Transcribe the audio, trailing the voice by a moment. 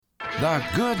The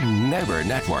Good Neighbor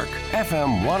Network,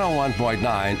 FM 101.9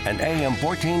 and AM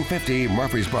 1450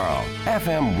 Murfreesboro,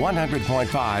 FM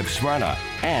 100.5 Smyrna,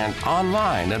 and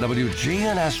online at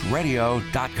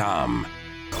WGNSradio.com.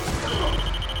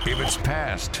 If it's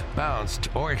passed, bounced,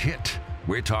 or hit,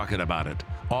 we're talking about it.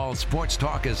 All Sports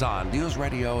Talk is on News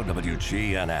Radio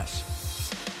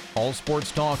WGNS. All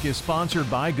Sports Talk is sponsored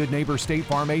by Good Neighbor State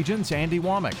Farm agents Andy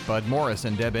Womack, Bud Morris,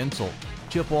 and Deb Insel.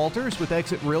 Chip Walters with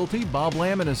Exit Realty, Bob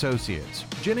Lamb and Associates.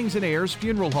 Jennings and Ayers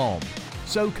Funeral Home.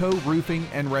 SoCo Roofing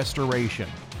and Restoration.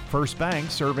 First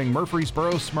Bank serving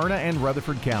Murfreesboro, Smyrna, and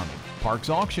Rutherford County. Parks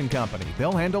Auction Company.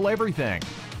 They'll handle everything.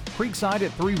 Creekside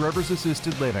at Three Rivers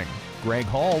Assisted Living. Greg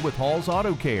Hall with Hall's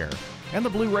Auto Care. And the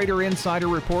Blue Raider Insider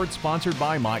Report sponsored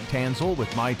by Mike Tansel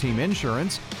with My Team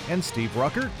Insurance and Steve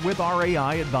Ruckert with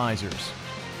RAI Advisors.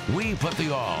 We put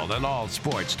the all in all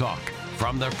sports talk.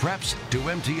 From the Preps to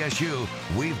MTSU,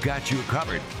 we've got you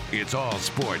covered. It's All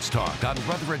Sports Talk on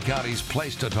Rutherford County's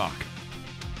Place to Talk.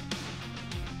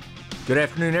 Good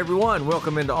afternoon, everyone.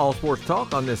 Welcome into All Sports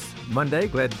Talk on this Monday.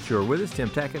 Glad that you're with us.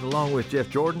 Tim Tackett along with Jeff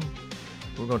Jordan.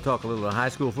 We're going to talk a little high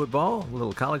school football, a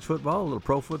little college football, a little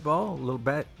pro football, a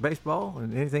little baseball,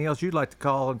 and anything else you'd like to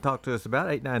call and talk to us about.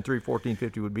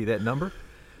 893-1450 would be that number.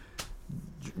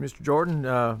 Mr. Jordan,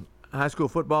 high school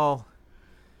football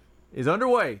is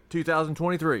underway,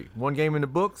 2023. One game in the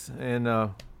books, and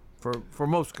for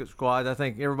most squads, I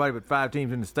think everybody but 5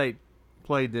 teams in the state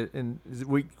played in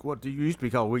week, what used to be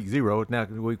called week 0. It's now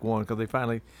week 1 because they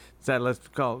finally decided let's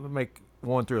make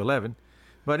 1 through 11.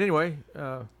 But anyway,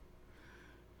 what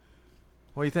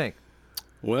do you think?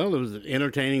 Well, it was an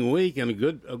entertaining week and a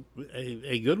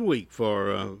good week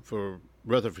for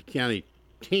Rutherford County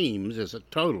teams as a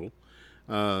total.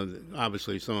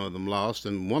 Obviously, some of them lost,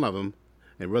 and one of them,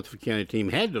 a Rutherford County team,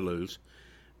 had to lose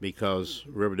because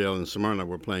Riverdale and Smyrna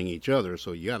were playing each other.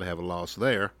 So you got to have a loss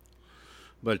there.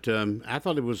 But I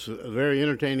thought it was a very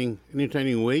entertaining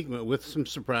week with some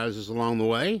surprises along the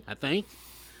way, I think.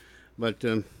 But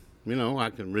I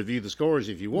can review the scores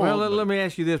if you want. Well, let me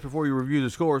ask you this before you review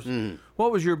the scores. Mm-hmm.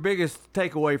 What was your biggest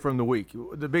takeaway from the week?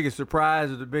 The biggest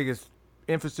surprise or the biggest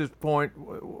emphasis point?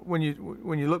 When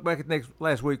you look back at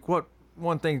last week, what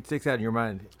one thing sticks out in your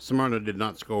mind? Smyrna did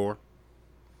not score.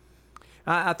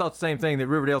 I thought the same thing, that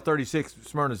Riverdale 36,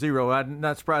 Smyrna 0. I'm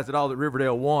not surprised at all that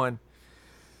Riverdale won,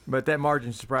 but that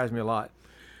margin surprised me a lot.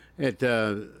 I'll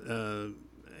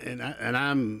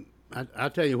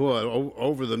tell you what,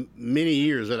 over the many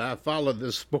years that I followed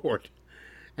this sport,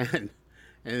 and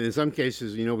in some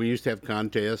cases, we used to have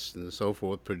contests and so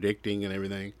forth, predicting and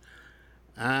everything.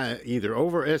 I either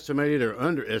overestimated or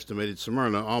underestimated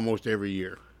Smyrna almost every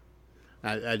year.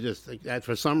 I just think that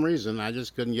for some reason I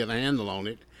just couldn't get a handle on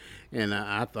it, and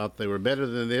I thought they were better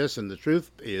than this. And the truth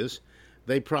is,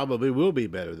 they probably will be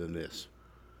better than this.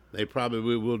 They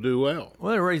probably will do well.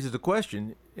 Well, it raises the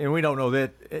question, and we don't know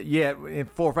that yet. In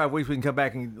 4 or 5 weeks, we can come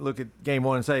back and look at game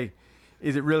 1 and say,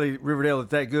 is it really Riverdale that's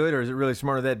that good, or is it really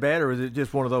Smyrna that bad, or is it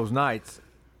just one of those nights?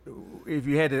 If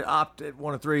you had to opt at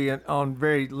 1 of 3 on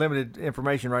very limited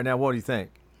information right now, what do you think?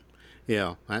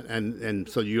 Yeah, and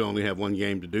so you only have one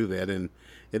game to do that, and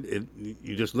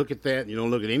you just look at that. You don't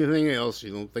look at anything else.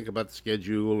 You don't think about the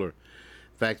schedule or the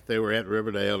fact that they were at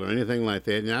Riverdale or anything like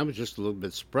that. And I was just a little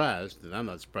bit surprised, and I'm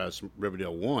not surprised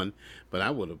Riverdale won, but I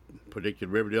would have predicted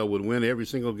Riverdale would win every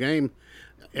single game,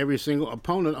 every single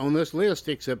opponent on this list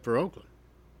except for Oakland.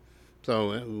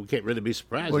 So we can't really be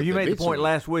surprised. Well, you made the point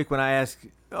last week when I asked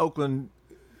Oakland,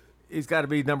 it's got to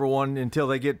be number 1 until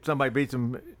they get somebody beats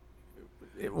them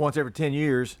once every 10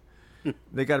 years.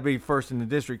 They got to be first in the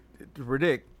district to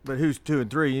predict. But who's 2 and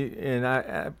 3? And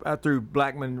I threw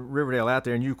Blackman, Riverdale out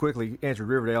there, and you quickly answered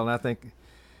Riverdale. And I think,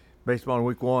 based on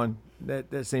week 1,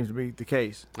 that seems to be the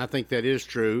case. I think that is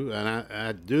true, and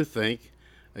I do think,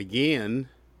 again,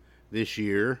 this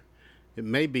year, it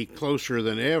may be closer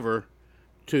than ever.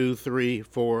 2, 3,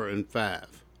 4, and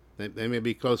 5. They may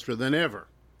be closer than ever.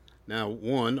 Now,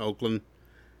 Oakland,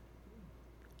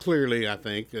 clearly, I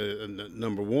think,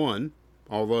 number 1,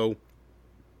 although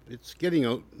it's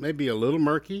getting maybe a little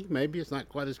murky. Maybe it's not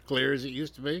quite as clear as it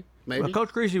used to be. Maybe. Well,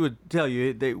 Coach Creasy would tell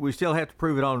you that we still have to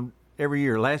prove it on every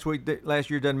year. Last year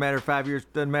doesn't matter. 5 years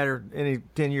doesn't matter. Any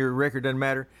 10-year record doesn't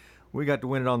matter. We got to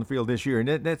win it on the field this year, and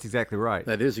that's exactly right.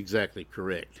 That is exactly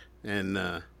correct. And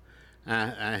I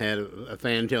had a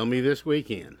fan tell me this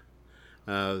weekend,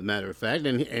 as a matter of fact,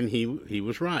 and he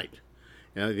was right.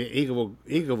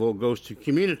 Eagleville goes to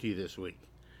community this week.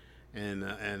 And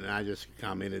I just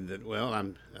commented that, well,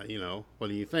 what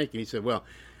do you think? And he said, well,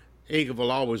 Eagleville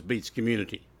always beats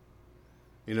community.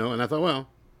 And I thought, well,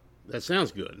 that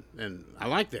sounds good. And I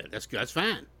like that. That's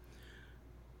fine.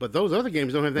 But those other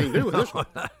games don't have anything to do with this one.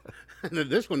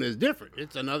 This one is different.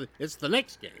 It's the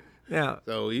next game. Now,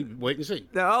 So you wait and see.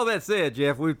 now, all that said,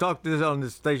 Jeff, we've talked this on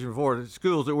this station before. The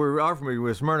schools that we are familiar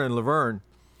with, Smyrna and Laverne.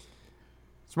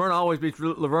 Smyrna always beats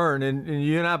Laverne, and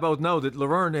you and I both know that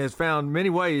Laverne has found many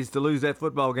ways to lose that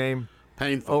football game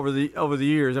Painful. over the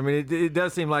years. I mean, it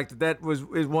does seem like that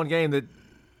is one game that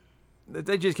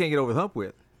they just can't get over the hump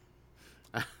with.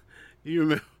 You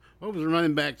remember what was the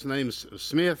running back's name?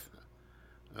 Smith,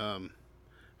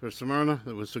 for Smyrna.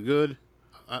 That was so good.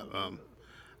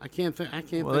 I can't think.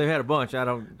 Well, they've had a bunch. Smith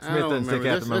doesn't stick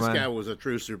out to my This mind. guy was a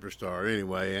true superstar.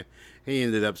 Anyway, he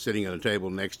ended up sitting at a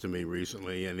table next to me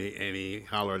recently, and he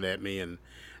hollered at me, and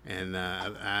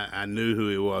I knew who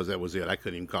he was. That was it. I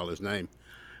couldn't even call his name,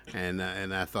 and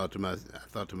I thought to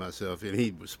myself, and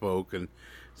he spoke and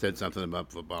said something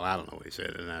about football. I don't know what he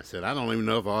said, and I said, I don't even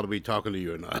know if I ought to be talking to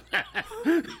you or not.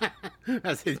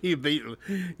 I said, you beat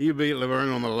Laverne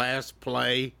on the last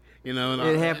play. You know, and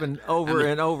It happened over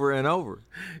and over and over.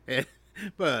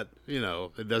 But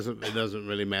it doesn't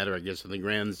really matter, I guess, in the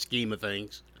grand scheme of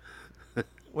things.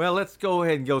 Well, let's go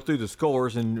ahead and go through the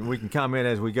scores, and we can comment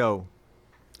as we go.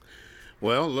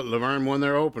 Well, Laverne won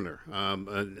their opener,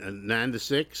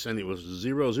 9-6, and it was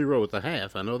 0-0 at the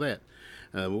half. I know that.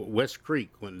 West Creek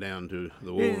went down to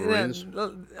the Wolverines.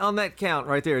 On that count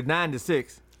right there,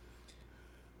 9-6.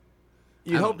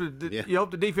 You hope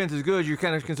the defense is good. You're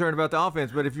kind of concerned about the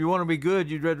offense, but if you want to be good,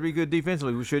 you'd rather be good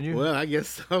defensively, shouldn't you? Well, I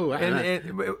guess so.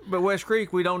 But West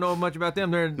Creek, we don't know much about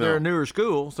them. They're a newer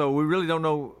school, so we really don't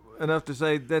know enough to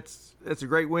say that's a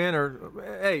great win. Or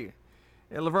hey,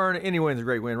 Laverne, any win's a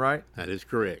great win, right? That is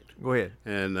correct. Go ahead.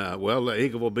 And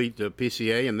Eagleville beat the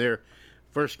PCA in their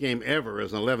first game ever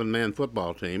as an 11-man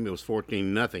football team. It was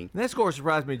 14-0. That score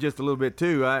surprised me just a little bit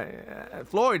too.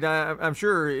 Floyd, I'm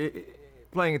sure.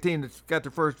 Playing a team that's got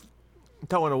their first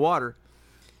toe in the water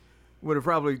would have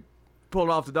probably pulled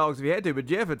off the Dogs if he had to. But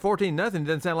Jeff, at 14-0, it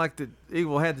doesn't sound like the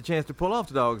Eagle had the chance to pull off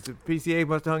the Dogs. The PCA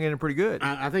must have hung in there pretty good.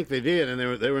 I think they did,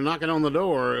 and they were knocking on the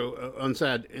door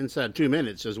inside 2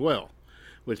 minutes as well,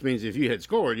 which means if you had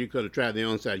scored, you could have tried the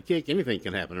onside kick. Anything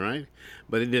can happen, right?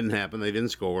 But it didn't happen. They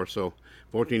didn't score, so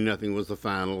 14-0 was the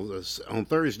final. On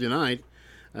Thursday night,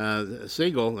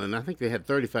 Siegel, and I think they had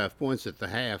 35 points at the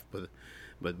half, but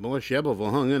boy, Shelbyville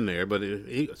hung in there. But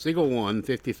Siegel won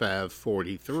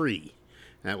 55-43.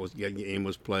 That game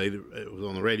was played. It was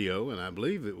on the radio, and I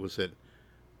believe it was at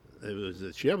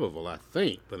Shelbyville, I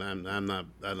think. But I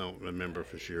don't remember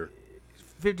for sure.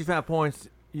 55 points.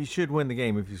 You should win the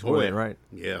game if you score it, right?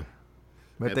 Yeah.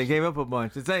 But they gave up a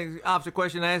bunch. The same opposite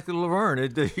question I asked Laverne. Are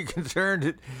you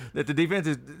concerned that the defense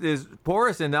is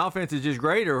porous and the offense is just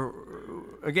great? Or,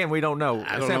 again, we don't know.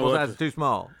 The sample size is too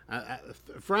small.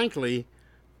 Frankly,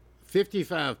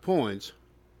 55 points.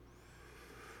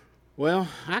 Well,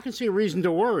 I can see a reason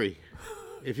to worry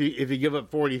if you give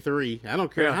up 43. I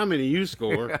don't care how many you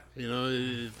score.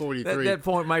 43. That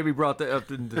point might be brought up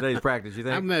in today's practice. You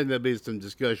think? I imagine there'll be some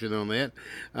discussion on that.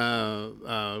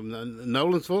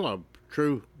 Nolensville, a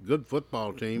true good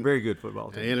football team. Very good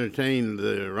football team. Entertained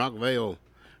the Rockvale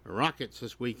Rockets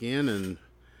this weekend, and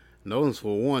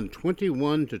Nolensville won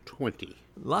 21-20.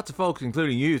 Lots of folks,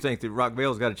 including you, think that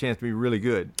Rockvale's got a chance to be really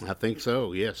good. I think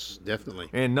so. Yes, definitely.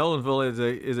 And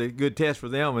Nolensville is a good test for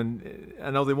them. And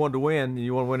I know they wanted to win.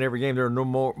 You want to win every game. There are no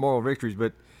moral victories,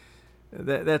 but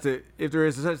if there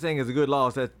is such thing as a good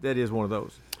loss, that is one of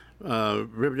those.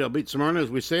 Riverdale beat Smyrna, as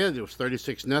we said. It was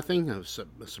 36-0. I was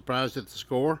surprised at the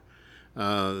score,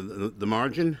 the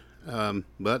margin,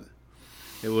 but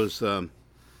it was a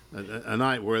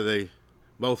night where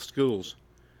both schools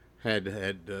had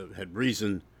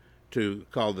reason to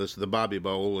call this the Bobby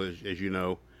Bowl, as you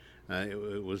know.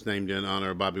 It was named in honor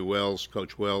of Bobby Wells,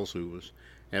 Coach Wells, who was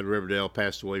at Riverdale,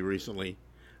 passed away recently,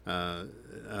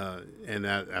 and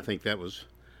I think that was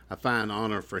a fine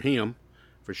honor for him,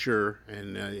 for sure,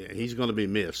 and he's going to be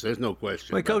missed. There's no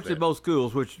question. Well, he coached at both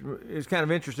schools, which is kind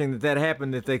of interesting that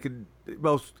happened, that they could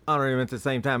both honor him at the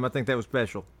same time. I think that was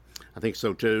special. I think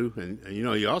so too, and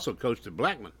he also coached at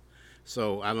Blackman.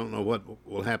 So I don't know what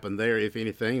will happen there, if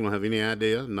anything. I don't have any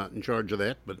idea. I'm not in charge of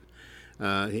that. But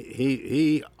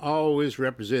he always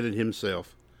represented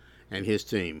himself and his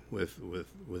team with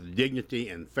dignity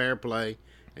and fair play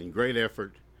and great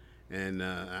effort. And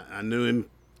I knew him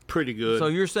pretty good. So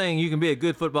you're saying you can be a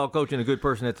good football coach and a good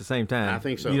person at the same time? I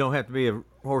think so. You don't have to be a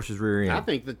horse's rear end. I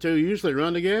think the two usually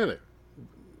run together.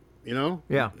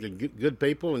 Yeah. Good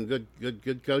people and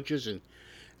good coaches. And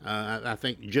I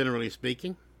think generally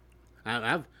speaking,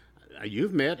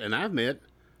 you've met and I've met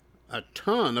a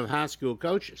ton of high school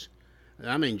coaches.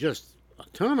 I mean, just a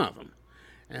ton of them,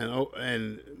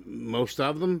 and most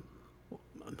of them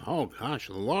Oh gosh,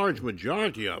 a large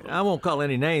majority of them. I won't call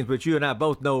any names, but you and I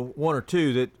both know one or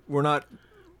two that were not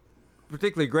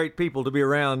particularly great people to be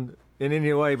around in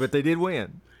any way, but they did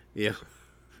win. Yeah,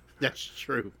 that's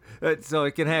true. So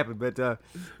it can happen, but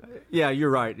yeah, you're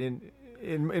right.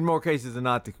 In more cases than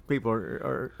not, the people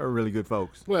are really good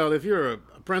folks. Well, if you're a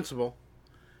principal,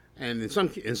 and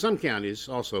in some counties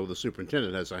also the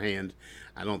superintendent has a hand.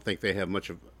 I don't think they have much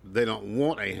of. They don't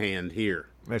want a hand here.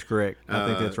 That's correct. I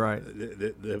think that's right.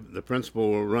 The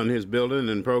principal will run his building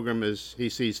and program as he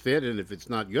sees fit, and if it's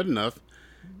not good enough,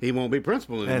 he won't be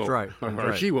principal anymore. That's right.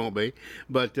 Or she won't be.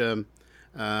 But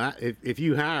if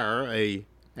you hire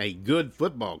a good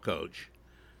football coach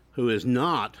who is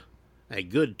not a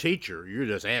good teacher, you're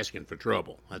just asking for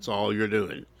trouble. That's all you're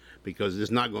doing, because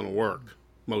it's not going to work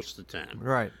most of the time.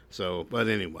 Right. So, but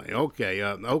anyway, okay.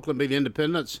 Oakland beat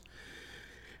Independence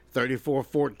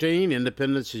 34-14.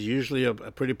 Independence is usually a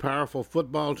pretty powerful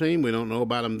football team. We don't know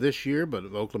about them this year, but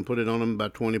Oakland put it on them by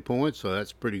 20 points, so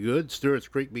that's pretty good. Stewart's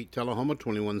Creek beat Tullahoma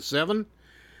 21-7.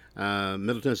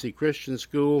 Middle Tennessee Christian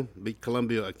School beat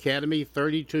Columbia Academy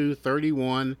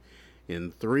 32-31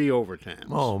 in 3 overtimes.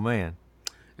 Oh, man.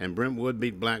 And Brentwood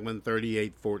beat Blackman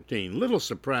 38-14. Little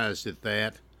surprised at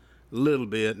that, a little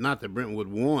bit. Not that Brentwood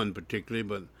won particularly,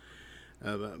 but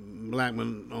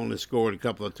Blackman only scored a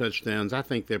couple of touchdowns. I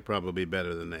think they're probably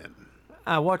better than that.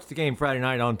 I watched the game Friday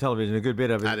night on television, a good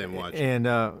bit of it. I didn't watch it. And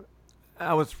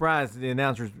I was surprised the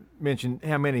announcers mentioned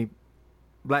how many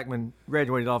Blackman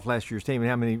graduated off last year's team and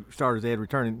how many starters they had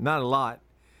returning. Not a lot.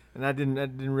 And I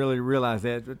didn't really realize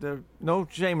that. But no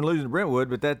shame in losing to Brentwood,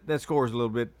 but that score is a little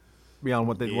bit beyond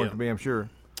what they want it to be, I'm sure.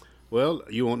 Well,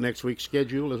 you want next week's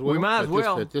schedule as well? We might as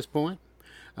well. At this point.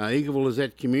 Eagleville is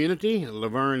at Community.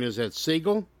 Laverne is at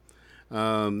Siegel.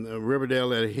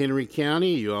 Riverdale at Henry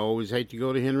County. You always hate to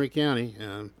go to Henry County.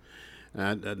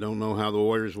 I don't know how the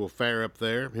Warriors will fare up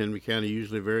there. Henry County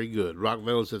usually very good.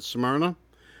 Rockville is at Smyrna.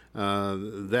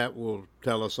 That will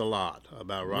tell us a lot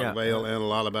about Rockville and a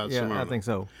lot about Smyrna. Yeah, I think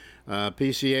so.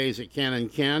 PCA is at Cannon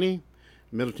County.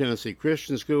 Middle Tennessee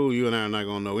Christian School. You and I are not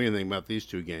going to know anything about these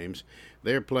two games.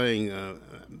 They're playing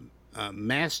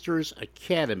Masters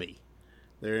Academy.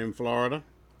 They're in Florida.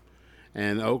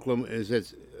 And Oakland is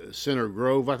at Center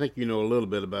Grove. I think you know a little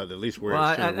bit about it, at least where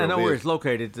Center Grove is. I know where it's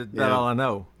located. That's about all I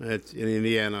know. It's in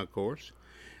Indiana, of course.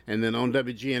 And then on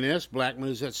WGNS, Blackman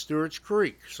is at Stewart's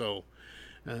Creek. So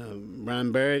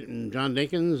Brian Barrett and John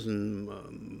Dinkins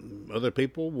and other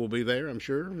people will be there, I'm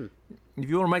sure. If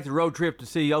you want to make the road trip to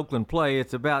see Oakland play,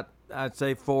 it's about, I'd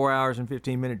say, 4 hours and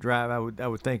 15-minute drive. I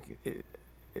would think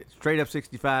it's straight up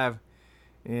 65.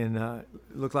 And it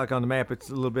looks like on the map it's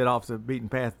a little bit off the beaten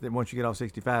path once you get off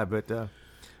 65, but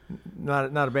not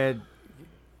a bad.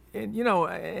 And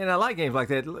and I like games like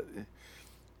that.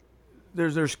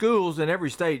 There's schools in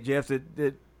every state, Jeff,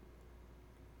 that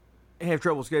have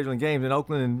trouble scheduling games. In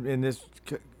Oakland and this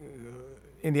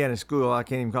Indiana school, I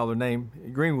can't even call their name.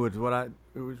 Greenwood's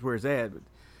where it's at. But,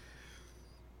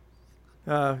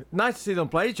 nice to see them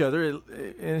play each other,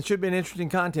 and it should be an interesting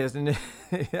contest. And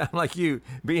I'm like you,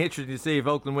 be interested to see if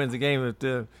Oakland wins the game if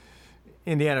the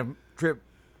Indiana trip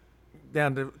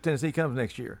down to Tennessee comes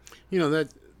next year. That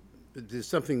is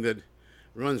something that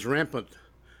runs rampant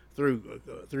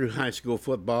through high school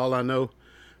football. I know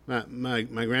my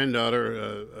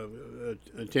granddaughter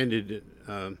attended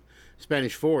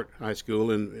Spanish Fort High School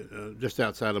in just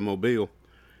outside of Mobile,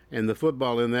 and the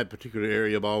football in that particular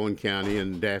area of Baldwin County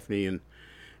and Daphne and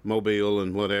Mobile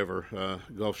and whatever,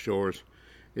 Gulf Shores,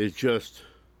 is just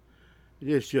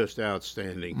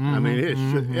outstanding. I mean, it's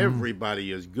just,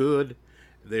 everybody is good.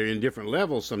 They're in different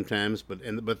levels sometimes,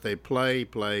 but they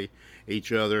play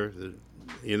each other,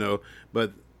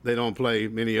 but they don't play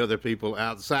many other people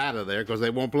outside of there because they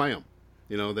won't play them.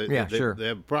 Sure. They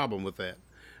have a problem with that.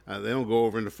 They don't go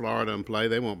over into Florida and play.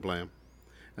 They won't play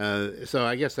them. So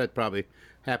I guess that probably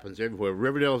happens everywhere.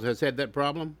 Riverdale has had that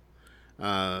problem.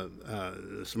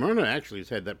 Smyrna actually has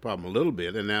had that problem a little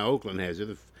bit, and now Oakland has it,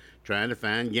 of trying to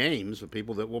find games for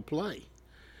people that will play.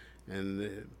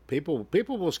 And people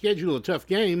will schedule a tough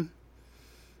game,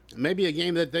 maybe a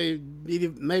game that they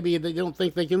don't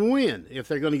think they can win if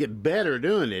they're going to get better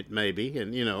doing it, maybe,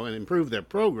 and and improve their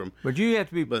program. But you have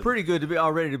to be pretty good to be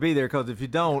all ready to be there, because if you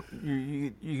don't,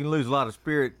 you can lose a lot of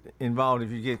spirit involved if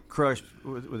you get crushed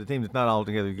with a team that's not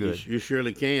altogether good. You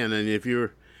surely can, and if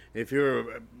you're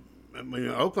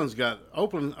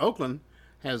Oakland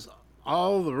has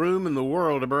all the room in the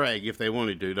world to brag if they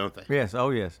wanted to, don't they? Yes. Oh,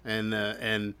 yes. And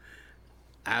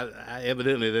I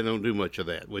evidently they don't do much of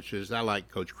that, which is, I like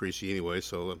Coach Creasy anyway,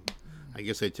 so I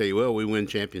guess they tell you, well, we win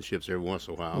championships every once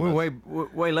in a while. We're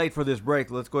way late for this break.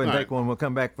 Let's go ahead and All take right. one. We'll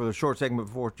come back for the short segment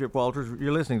before Chip Walters.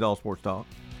 You're listening to All Sports Talk.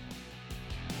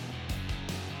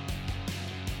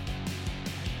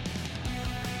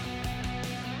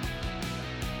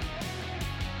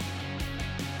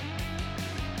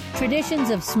 Traditions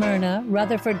of Smyrna,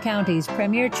 Rutherford County's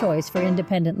premier choice for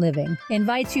independent living,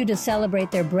 invites you to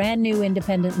celebrate their brand new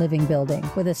independent living building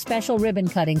with a special ribbon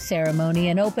cutting ceremony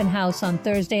and open house on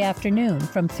Thursday afternoon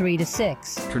from 3 to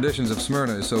 6. Traditions of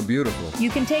Smyrna is so beautiful. You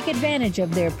can take advantage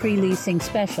of their pre-leasing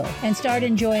special and start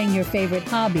enjoying your favorite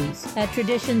hobbies at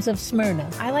Traditions of Smyrna.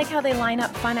 I like how they line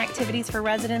up fun activities for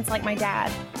residents like my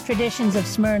dad. Traditions of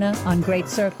Smyrna on Great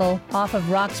Circle off of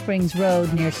Rock Springs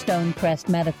Road near Stonecrest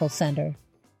Medical Center.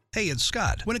 Hey, it's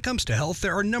Scott. When it comes to health,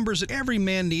 there are numbers that every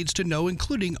man needs to know,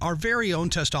 including our very own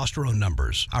testosterone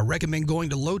numbers. I recommend going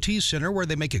to Low T Center, where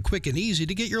they make it quick and easy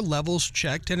to get your levels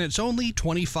checked, and it's only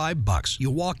 $25.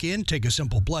 You walk in, take a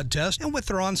simple blood test, and with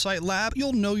their on-site lab,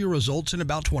 you'll know your results in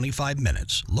about 25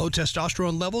 minutes. Low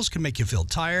testosterone levels can make you feel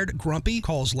tired, grumpy,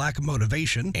 cause lack of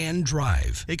motivation, and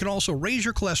drive. It can also raise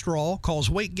your cholesterol, cause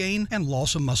weight gain, and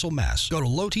loss of muscle mass. Go to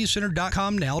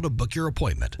lowtcenter.com now to book your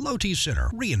appointment. Low T Center,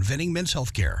 reinventing men's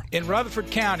healthcare. In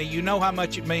Rutherford County, you know how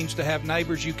much it means to have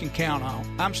neighbors you can count on.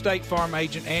 I'm State Farm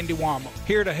Agent Andy Womack,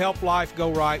 here to help life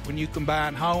go right when you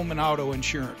combine home and auto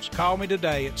insurance. Call me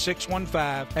today at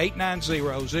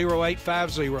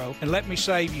 615-890-0850 and let me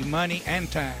save you money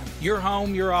and time. Your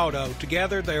home, your auto,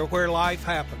 together they're where life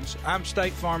happens. I'm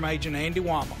State Farm Agent Andy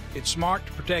Womack. It's smart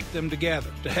to protect them together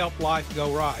to help life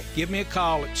go right. Give me a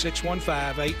call at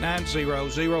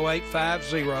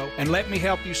 615-890-0850 and let me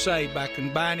help you save by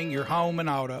combining your home and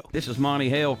auto. This is Monty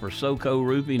Hale for SoCo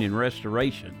Roofing and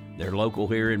Restoration. They're local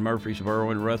here in Murfreesboro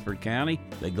and Rutherford County.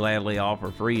 They gladly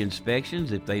offer free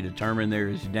inspections. If they determine there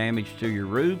is damage to your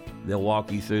roof, they'll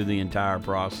walk you through the entire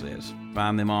process.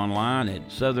 Find them online at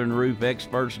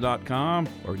southernroofexperts.com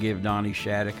or give Donnie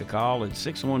Shattuck a call at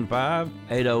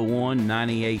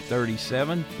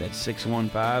 615-801-9837. That's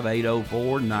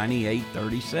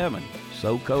 615-804-9837.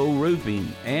 SoCo Roofing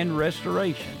and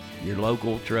Restoration, your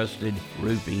local trusted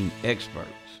roofing experts.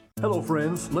 Hello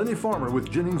friends, Lenny Farmer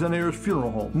with Jennings & Ayers Funeral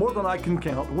Home. More than I can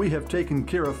count, we have taken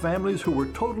care of families who were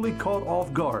totally caught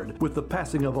off guard with the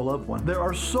passing of a loved one. There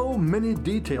are so many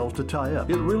details to tie up.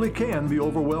 It really can be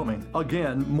overwhelming.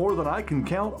 Again, more than I can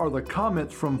count are the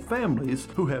comments from families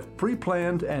who have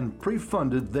pre-planned and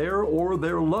pre-funded their or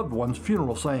their loved one's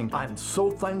funeral, saying, "I'm so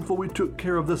thankful we took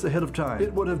care of this ahead of time.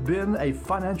 It would have been a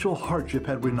financial hardship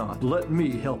had we not. Let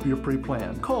me help you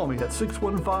pre-plan." Call me at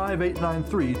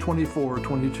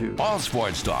 615-893-2422. All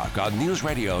Sports Talk on News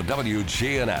Radio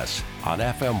WGNS on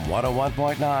FM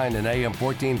 101.9 and AM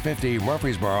 1450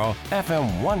 Murfreesboro,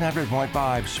 FM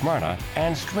 100.5 Smyrna,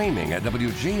 and streaming at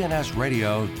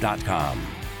WGNSradio.com.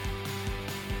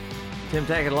 Tim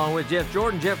Tackett along with Jeff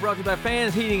Jordan. Jeff brought to you by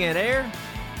Fans Heating and Air.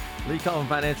 Lee Collin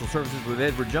Financial Services with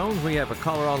Edward Jones. We have a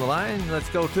caller on the line. Let's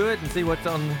go to it and see what's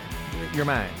on your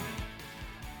mind.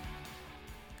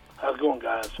 How's it going,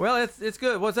 guys? Well, it's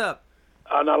good. What's up?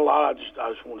 Not a lot. I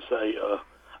just want to say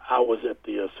I was at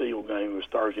the Seal game. It was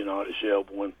Thursday night at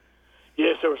Shelby.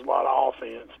 Yes, there was a lot of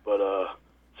offense, but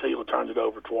Seal turned it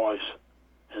over twice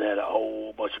and had a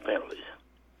whole bunch of penalties.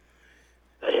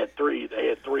 They had three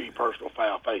personal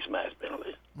foul face mask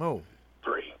penalties. Oh.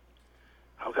 3.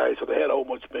 Okay, so they had a whole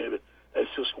bunch of penalties. They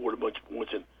still scored a bunch of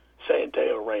points, and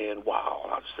Santel ran wild.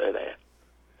 I'll just say that.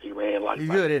 He ran like he's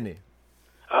good, isn't he?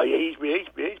 Oh, yeah, he's pretty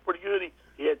good.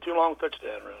 He had 2 long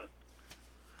touchdown runs.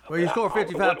 Well, you score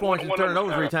 55 points and turn it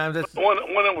over 3 times. That's... One of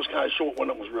them was kind of short. One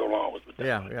of them was real long.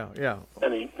 Yeah.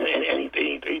 And he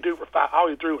threw for 5. All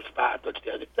he threw was 5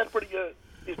 touchdowns. That's pretty good.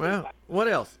 Well, what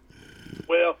else?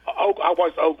 Well, I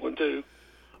watched Oakland too.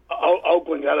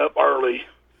 Oakland got up early.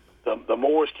 The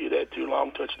Morris kid had 2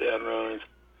 long touchdown runs.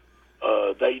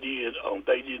 They did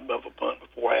muff a punt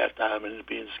before halftime, and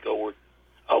Independence scored.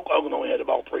 Oakland only had the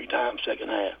ball 3 times second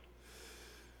half.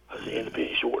 The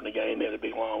Independence shortened the game. They had a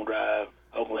big long drive.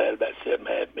 Oakland had about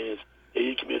 7.5 minutes. They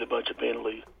did commit a bunch of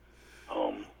penalties.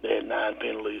 They had 9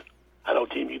 penalties. I know,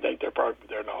 Tim, you think they're perfect.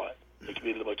 They're not. They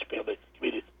committed a bunch of penalties. They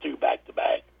committed 2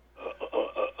 back-to-back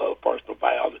personal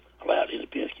fouls that allowed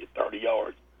Independence to get 30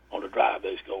 yards on the drive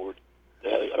they scored. I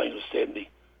think it was a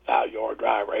 75-yard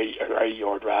drive or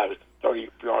 80-yard drive. 30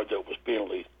 yards over was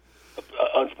penalties.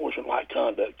 Unsportsmanlike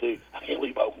conduct, too. I can't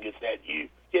believe Oakland gets that. Can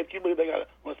you believe they got an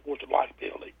unsportsmanlike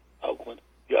penalty, Oakland?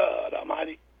 God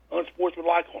almighty.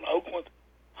 Unsportsmanlike on Oakland?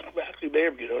 I don't actually they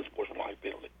ever get an unsportsmanlike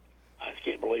penalty. I just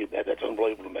can't believe that. That's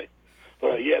unbelievable to me.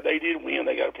 But, yeah, they did win.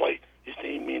 They got to play this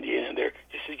team, Indiana, and they're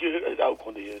just as good as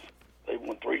Oakland is. They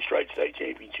won 3 straight state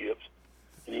championships.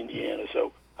 in Indiana.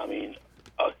 So, I mean,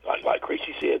 like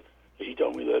Chrissy said, he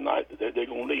told me the other night that they're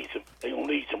going to need some. They're going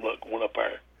to need some luck going up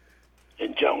there.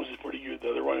 And Jones is pretty good.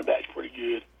 The other running back's pretty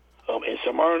good. And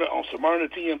Smyrna,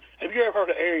 Tim, have you ever heard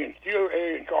of Arian? Do you know who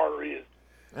Arian Carter is?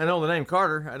 I know the name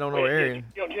Carter. I don't know Arian.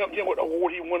 You know what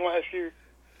award he won last year?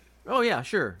 Oh, yeah,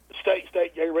 sure. State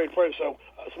Gatorade Player. So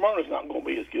Smyrna's not going to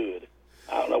be as good.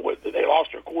 I don't know what they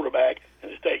lost their quarterback in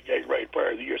the state Gatorade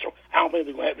Player of the Year. So I don't think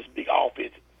they're going to have this big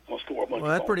offense. Going to score a bunch.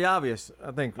 Well, that's of pretty obvious.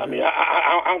 I think. I mean,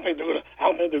 I don't think they're going to. I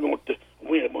don't think they're going to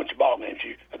win a bunch of ball games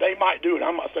here. They might do it.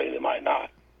 I'm not saying they might not.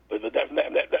 But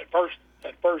that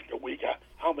first week, I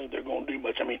don't think they're going to do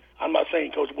much. I mean, I'm not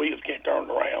saying Coach Williams can't turn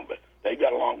it around, but they've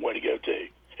got a long way to go too.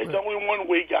 It's only 1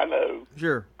 week, I know.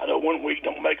 Sure. I know 1 week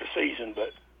don't make a season,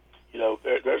 but you know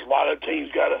there's a lot of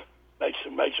teams got to make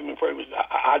some improvements.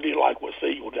 I did like what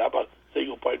Siegel did. I thought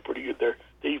Siegel played pretty good. Their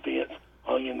defense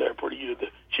hung in there pretty good. The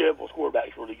Cheville's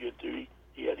quarterback's really good too.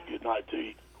 He had a good night too.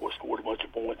 He of course scored a bunch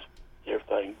of points and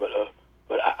everything. But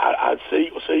I'd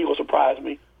Siegel surprised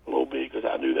me a little bit because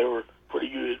I knew they were pretty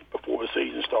good before the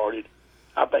season started.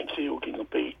 I think Siegel can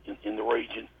compete in the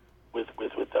region with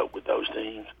those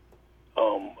teams.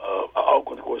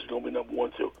 Oakland, of course, is going to be number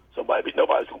one, so nobody's going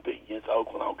to compete against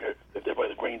Oakland. I don't care if they play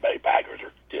the Green Bay Packers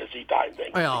or Tennessee Titans.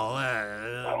 Well,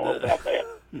 I don't know about that.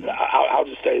 I'll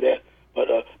just say that. But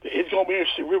it's going to be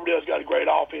interesting. Riverdale's got a great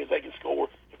offense. They can score.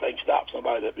 If they can stop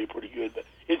somebody, that'd be pretty good. But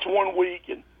it's 1 week,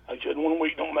 and like I said, 1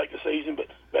 week don't make a season, but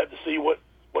we have to see what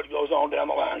goes on down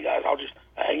the line, guys. I'll just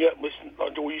hang up and listen.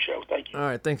 Enjoy your show. Thank you. All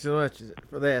right, thanks so much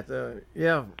for that.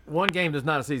 Yeah, 1 game does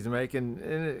not a season make,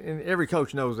 and every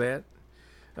coach knows that.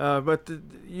 But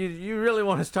you really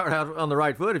want to start out on the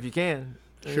right foot if you can.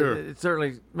 Sure. It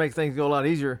certainly makes things go a lot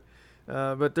easier.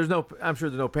 But I'm sure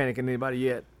there's no panic in anybody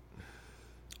yet.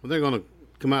 Well, they're going to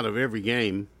come out of every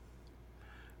game,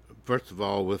 first of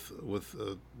all, with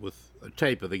a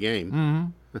tape of the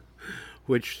game,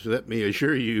 which, let me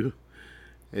assure you,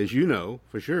 as you know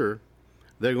for sure,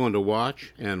 they're going to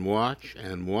watch and watch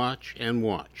and watch and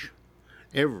watch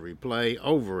every play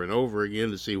over and over again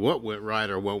to see what went right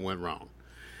or what went wrong.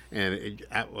 And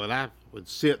when I would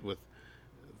sit with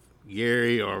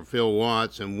Gary or Phil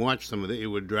Watts and watch some of it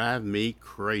would drive me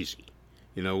crazy.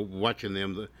 You know, watching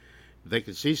them, they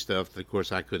could see stuff that, of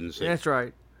course, I couldn't see. That's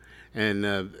right.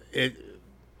 And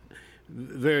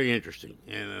very interesting.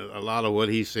 And a lot of what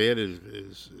he said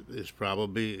is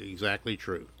probably exactly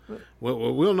true.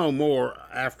 We'll know more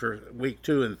after week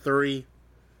 2 and 3,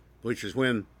 which is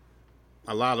when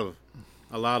a lot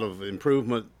of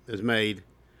improvement is made.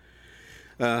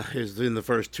 Is in the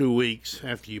first 2 weeks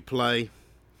after you play.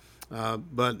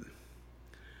 But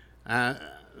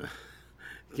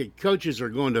coaches are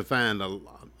going to find an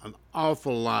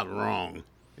awful lot wrong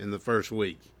in the first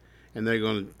week, and they're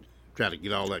going to try to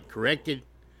get all that corrected,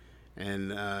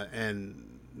 and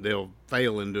they'll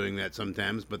fail in doing that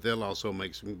sometimes, but they'll also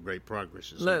make some great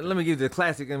progress. Let me give you the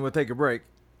classic, and we'll take a break.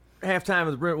 Halftime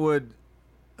of the Brentwood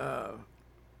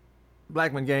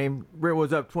Blackman game,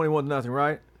 Brentwood's up 21-0,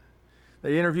 right?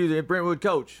 They interviewed the Brentwood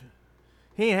coach.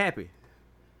 He ain't happy.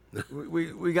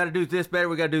 we got to do this better.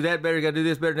 We got to do that better. We got to do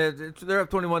this better. They're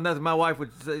up 21-0. My wife would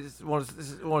want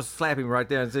to slap him right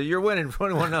there and say, "You're winning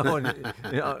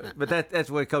 21-0." You know, but that's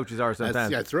the way coaches are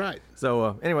sometimes. That's right.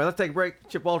 So anyway, let's take a break.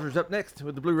 Chip Walters up next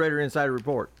with the Blue Raider Insider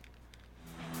Report.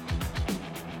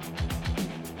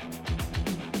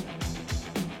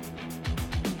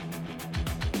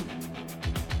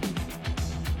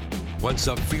 When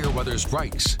severe weather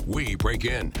strikes, we break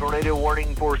in. Tornado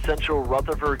warning for central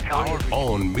Rutherford County. Our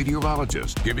own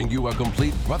meteorologist giving you a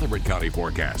complete Rutherford County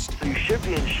forecast. So you should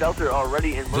be in shelter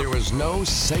already in Murphy. There is no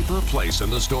safer place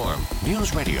in the storm.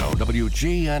 News Radio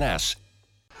WGNS.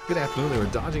 Good afternoon. They were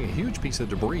dodging a huge piece of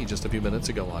debris just a few minutes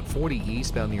ago on 40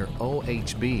 eastbound near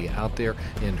OHB out there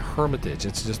in Hermitage.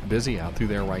 It's just busy out through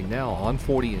there right now on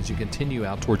 40 as you continue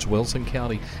out towards Wilson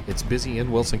County. It's busy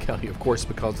in Wilson County, of course,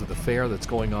 because of the fair that's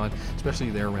going on,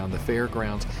 especially there around the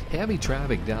fairgrounds. Heavy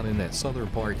traffic down in that southern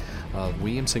part of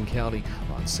Williamson County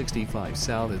on 65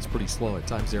 South. It's pretty slow at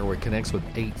times there where it connects with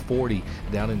 840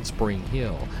 down in Spring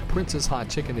Hill. Prince's Hot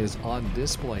Chicken is on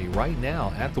display right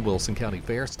now at the Wilson County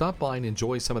Fair. Stop by and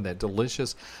enjoy some of that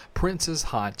delicious Prince's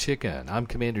Hot Chicken. I'm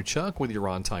Commander Chuck with your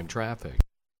on-time traffic.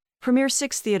 Premier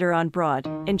 6 Theater on Broad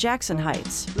in Jackson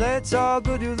Heights. Let's all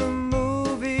go to the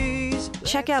movies.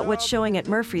 Check out what's showing at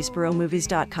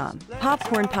murfreesboromovies.com.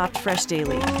 Popcorn popped fresh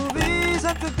daily. Movies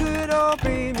at the good old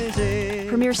Premier 6.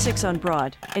 Premier 6 on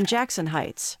Broad in Jackson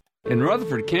Heights. In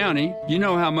Rutherford County, you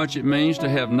know how much it means to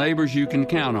have neighbors you can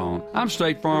count on. I'm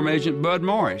State Farm Agent Bud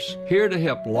Morris, here to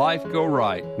help life go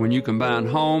right when you combine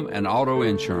home and auto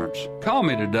insurance. Call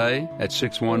me today at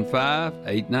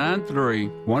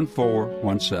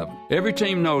 615-893-1417. Every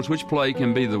team knows which play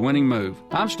can be the winning move.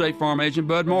 I'm State Farm Agent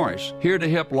Bud Morris, here to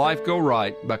help life go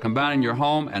right by combining your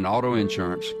home and auto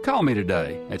insurance. Call me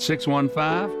today at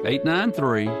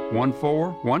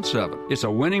 615-893-1417. It's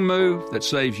a winning move that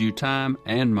saves you time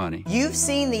and money. You've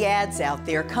seen the ads out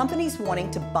there, companies wanting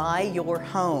to buy your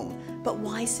home. But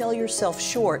why sell yourself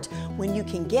short when you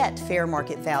can get fair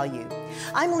market value?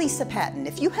 I'm Lisa Patton.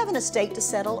 If you have an estate to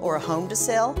settle or a home to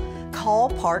sell,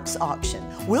 call Parks Auction.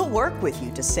 We'll work with you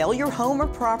to sell your home or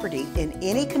property in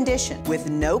any condition with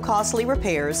no costly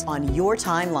repairs on your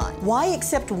timeline. Why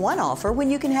accept one offer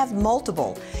when you can have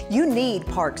multiple? You need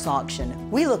Parks Auction.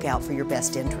 We look out for your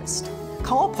best interest.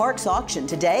 Call Parks Auction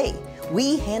today.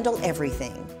 We handle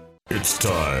everything. It's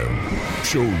time.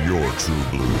 Show your true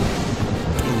blue.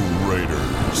 Blue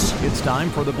Raiders. It's time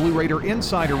for the Blue Raider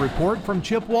Insider Report from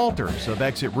Chip Walters of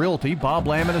Exit Realty Bob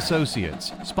Lamb &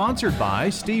 Associates. Sponsored by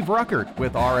Steve Ruckert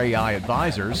with RAI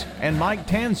Advisors and Mike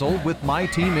Tanzel with My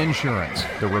Team Insurance.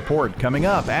 The report coming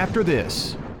up after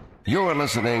this. You're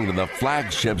listening to the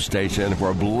flagship station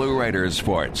for Blue Raiders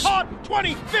sports. Caught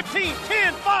 20, 15,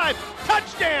 10, 5,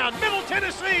 touchdown, Middle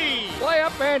Tennessee. Play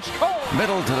up and score.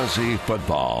 Middle Tennessee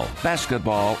football,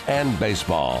 basketball, and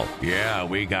baseball. Yeah,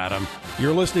 we got them.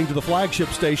 You're listening to the flagship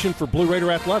station for Blue Raider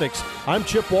Athletics. I'm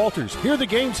Chip Walters. Hear the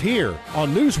games here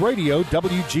on News Radio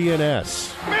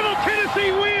WGNS. Middle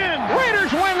Tennessee wins.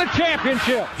 Raiders win the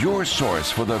championship. Your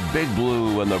source for the Big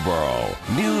Blue and the Borough.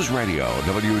 News Radio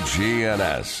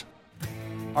WGNS.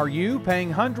 Are you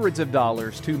paying hundreds of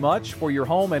dollars too much for your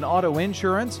home and auto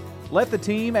insurance? Let the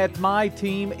team at My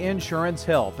Team Insurance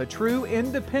help, a true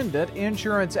independent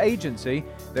insurance agency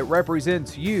that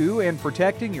represents you in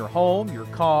protecting your home, your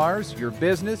cars, your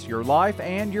business, your life,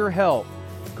 and your health.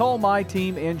 Call My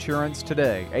Team Insurance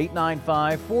today,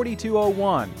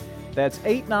 895-4201. That's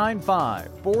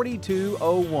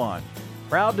 895-4201.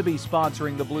 Proud to be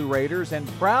sponsoring the Blue Raiders and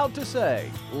proud to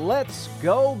say, let's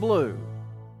go Blue.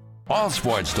 All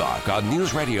sports talk on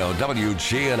News Radio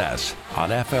WGNS on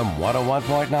FM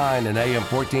 101.9 and AM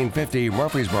 1450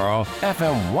 Murfreesboro,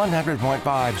 FM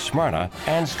 100.5 Smyrna,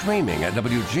 and streaming at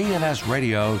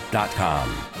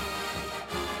WGNSradio.com.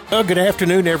 Well, good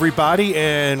afternoon, everybody,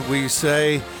 and we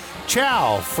say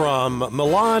ciao from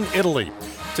Milan, Italy.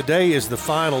 Today is the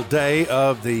final day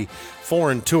of the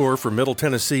foreign tour for Middle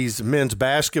Tennessee's men's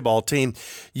basketball team.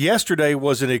 Yesterday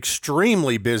was an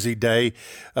extremely busy day.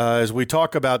 As we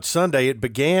talk about Sunday, it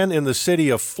began in the city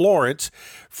of Florence.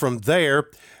 From there,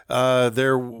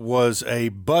 there was a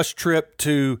bus trip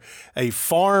to a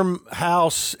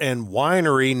farmhouse and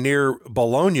winery near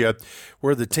Bologna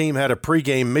where the team had a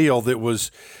pregame meal that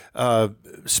was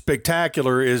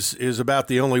spectacular is about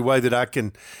the only way that I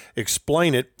can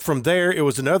explain it. From there, it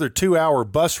was another 2-hour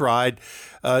bus ride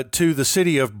to the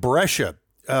city of Brescia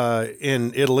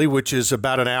in Italy, which is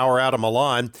about an hour out of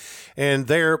Milan. And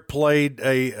there played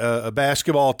a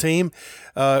basketball team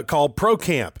called Pro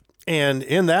Camp. And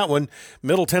in that one,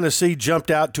 Middle Tennessee jumped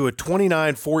out to a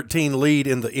 29-14 lead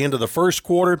in the end of the first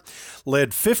quarter,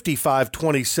 led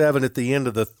 55-27 at the end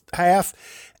of the half,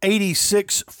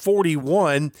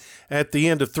 86-41 at the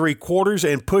end of three quarters,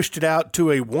 and pushed it out to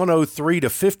a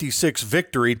 103-56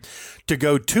 victory to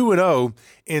go 2-0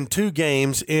 in two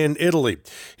games in Italy.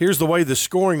 Here's the way the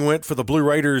scoring went for the Blue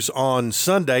Raiders on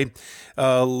Sunday.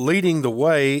 Leading the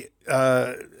way,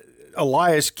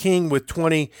 Elias King with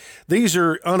 20. These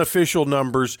are unofficial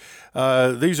numbers.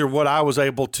 These are what I was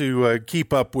able to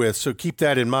keep up with, so keep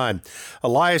that in mind.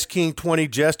 Elias King, 20.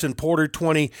 Justin Porter,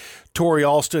 20. Torrey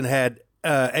Alston had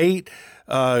 8.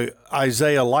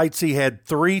 Isaiah Lightsey had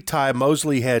 3. Ty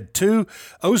Mosley had 2.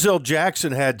 Ozell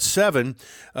Jackson had 7.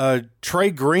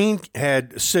 Trey Green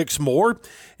had 6 more.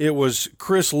 It was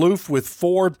Chris Loof with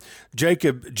 4.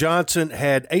 Jacob Johnson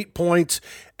had 8 points.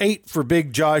 8 for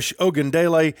Big Josh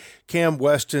Ogundele. Cam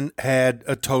Weston had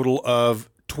a total of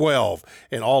 12,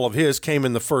 and all of his came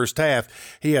in the first half.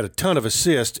 He had a ton of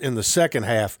assists in the second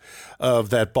half of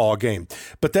that ball game.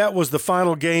 But that was the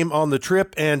final game on the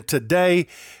trip, and today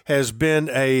has been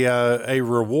a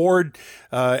reward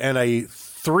and a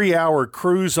 3-hour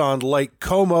cruise on Lake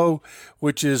Como,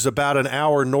 which is about an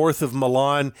hour north of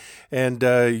Milan, and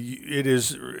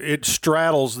it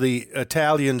straddles the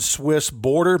Italian-Swiss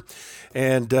border.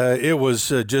 And it was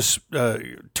just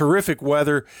terrific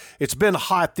weather. It's been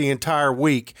hot the entire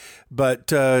week,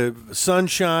 but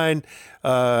sunshine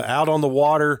out on the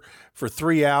water for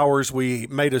 3 hours. We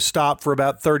made a stop for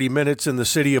about 30 minutes in the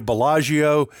city of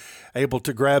Bellagio, able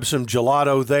to grab some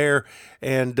gelato there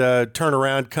and turn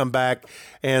around, come back,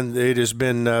 and it has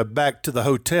been back to the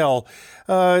hotel.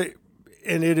 And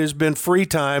it has been free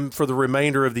time for the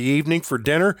remainder of the evening for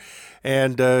dinner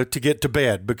and to get to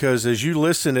bed, because as you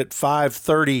listen at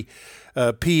 5:30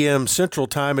 p.m. Central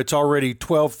Time, it's already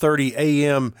 12:30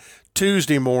 a.m.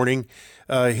 Tuesday morning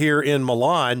here in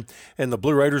Milan, and the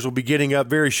Blue Raiders will be getting up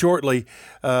very shortly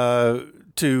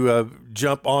to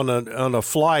jump on a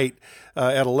flight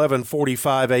at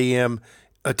 11:45 a.m.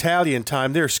 Italian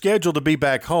time. They're scheduled to be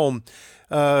back home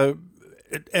at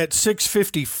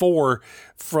 6:54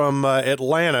 from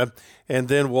Atlanta, and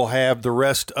then we'll have the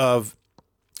rest of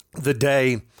the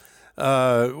day.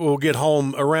 We'll get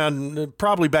home around,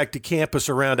 probably back to campus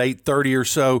around 8:30 or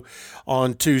so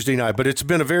on Tuesday night. But it's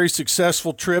been a very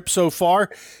successful trip so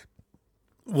far.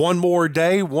 One more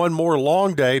day, one more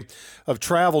long day of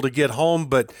travel to get home.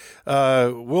 But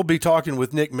we'll be talking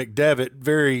with Nick McDevitt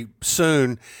very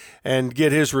soon and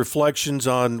get his reflections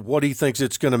on what he thinks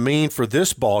it's going to mean for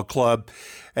this ball club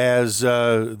as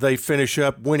they finish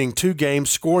up winning 2 games,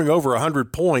 scoring over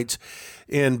 100 points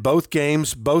in both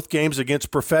games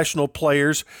against professional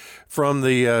players from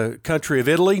the country of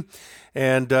Italy.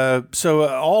 And so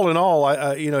all in all,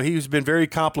 he's been very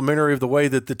complimentary of the way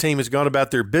that the team has gone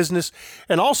about their business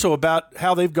and also about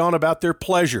how they've gone about their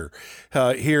pleasure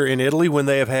here in Italy when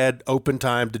they have had open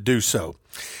time to do so.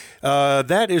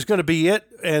 That is going to be it,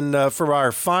 and for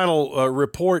our final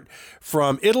report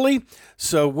from Italy.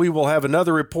 So we will have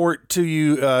another report to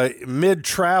you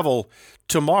mid-travel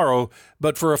tomorrow,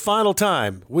 but for a final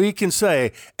time, we can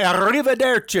say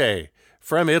arrivederci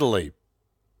from Italy.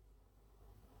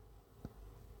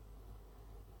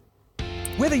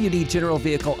 Whether you need general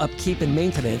vehicle upkeep and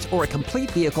maintenance or a complete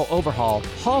vehicle overhaul,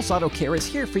 Hall's Auto Care is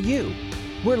here for you.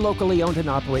 We're locally owned and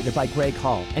operated by Greg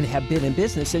Hall and have been in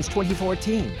business since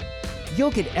 2014.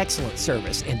 You'll get excellent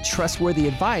service and trustworthy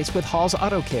advice with Hall's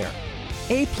Auto Care.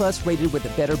 A+ rated with the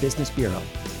Better Business Bureau.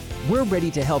 We're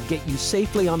ready to help get you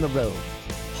safely on the road.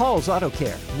 Hall's Auto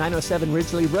Care, 907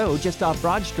 Ridgely Road, just off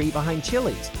Broad Street behind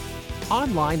Chili's.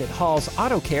 Online at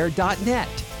hallsautocare.net.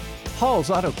 Hall's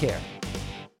Auto Care.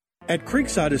 At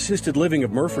Creekside Assisted Living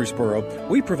of Murfreesboro,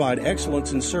 we provide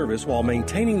excellence in service while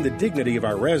maintaining the dignity of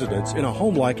our residents in a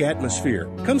home-like atmosphere.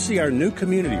 Come see our new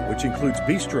community, which includes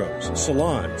bistros,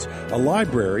 salons, a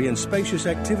library, and spacious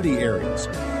activity areas.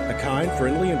 A kind,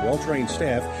 friendly, and well-trained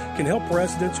staff can help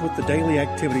residents with the daily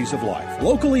activities of life.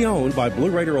 Locally owned by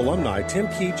Blue Raider alumni Tim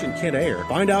Keach and Ken Ayer.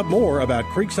 Find out more about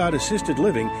Creekside Assisted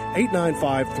Living,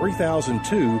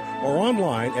 895-3002, or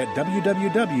online at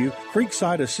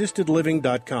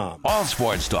www.creeksideassistedliving.com. All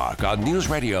Sports Talk on News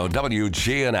Radio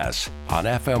WGNS on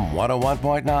FM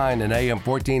 101.9 and AM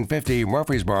 1450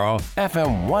 Murfreesboro,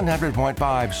 FM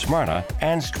 100.5 Smyrna,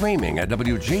 and streaming at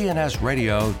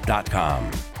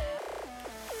WGNSradio.com.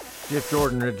 Jeff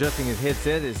Jordan adjusting his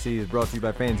headset as he is brought to you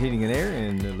by Fans Heating and Air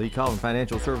and Lee Collin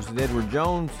Financial Services, Edward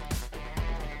Jones.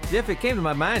 Jeff, it came to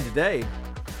my mind today,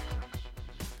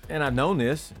 and I've known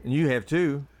this, and you have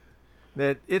too,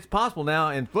 that it's possible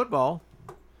now in football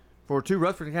for 2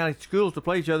 Rutherford County schools to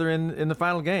play each other in the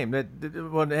final game. That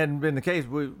hadn't been the case.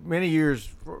 Many years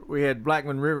we had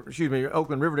Oakland,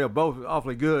 Riverdale both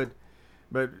awfully good,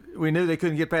 but we knew they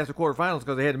couldn't get past the quarterfinals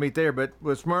because they had to meet there. But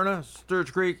with Smyrna,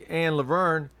 Sturge Creek, and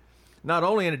Laverne, not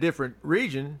only in a different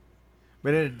region,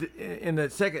 but in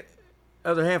the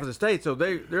other half of the state, so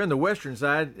they're in the western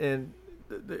side, and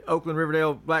the Oakland,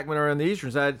 Riverdale, Blackman are on the eastern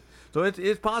side. So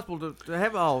it's possible to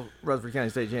have all Rutherford County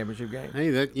State Championship games. Hey,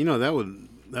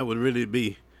 that would really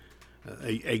be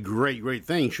a great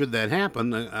thing should that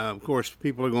happen. Of course,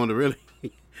 people are going to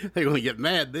they're going to get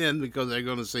mad then because they're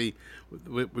going to see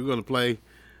we're going to play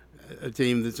a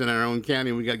team that's in our own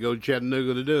county and we got to go to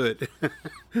Chattanooga to do it.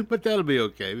 But that'll be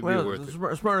okay. It'll be worth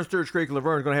it. Smyrna, Sturge Creek, and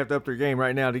Laverne are going to have to up their game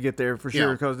right now to get there for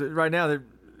sure, because right now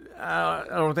I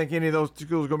don't think any of those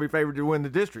schools are going to be favored to win the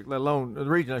district, let alone the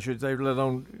region, I should say, let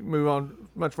alone move on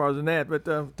much farther than that. But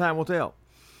time will tell.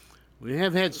 We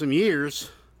have had some years.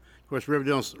 Of course,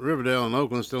 Riverdale and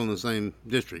Oakland still in the same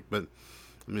district, but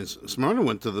I mean, Smyrna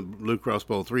went to the Blue Cross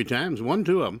Bowl 3 times, won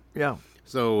 2 of them. Yeah.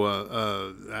 So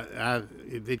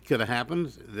it could have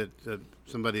happened that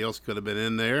somebody else could have been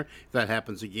in there. If that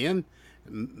happens again,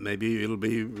 maybe it'll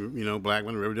be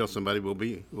Blackman, Riverdale. Somebody will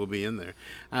be in there.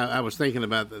 I was thinking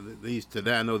about these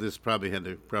today. I know this probably had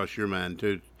to cross your mind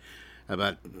too,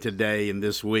 about today and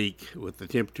this week with the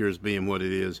temperatures being what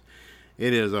it is.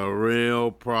 It is a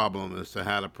real problem as to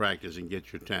how to practice and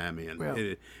get your time in.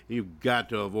 Yeah. You've got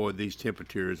to avoid these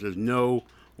temperatures. There's no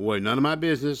way. None of my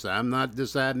business. I'm not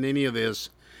deciding any of this.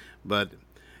 But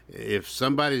if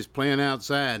somebody's playing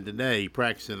outside today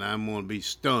practicing, I'm going to be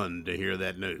stunned to hear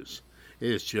that news.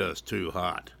 It's just too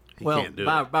hot. You can't do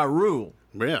it. By rule.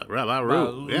 Yeah, right, by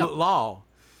rule. By law.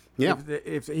 Yeah.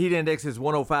 If the heat index is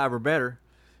 105 or better,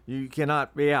 you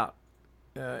cannot be out.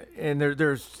 And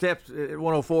there's steps at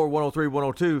 104, 103,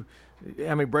 102.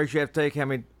 How many breaks you have to take, how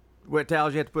many wet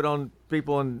towels you have to put on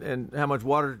people, and how much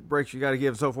water breaks you got to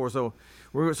give, and so forth. So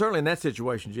we're certainly in that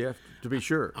situation, Jeff, to be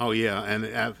sure. Oh, yeah. And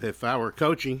if I were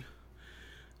coaching,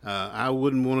 I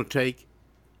wouldn't want to take,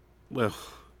 well,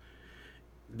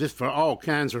 just for all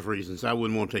kinds of reasons, I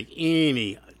wouldn't want to take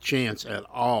any chance at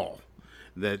all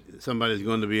that somebody's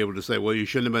going to be able to say, well, you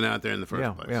shouldn't have been out there in the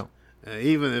first place. Yeah.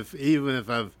 Even if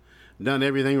I've done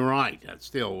everything right, I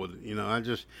still would,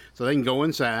 so they can go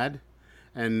inside.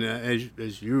 And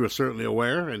as you are certainly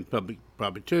aware, and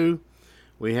probably too,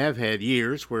 we have had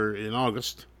years where in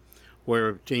August,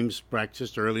 where teams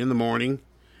practiced early in the morning,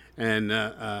 and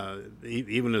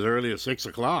even as early as 6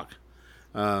 o'clock.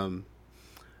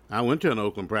 I went to an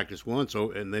Oakland practice once,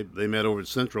 and they met over at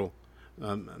Central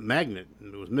Magnet.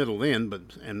 It was middle then,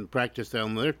 and practiced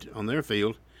on their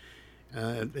field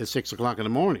at 6 o'clock in the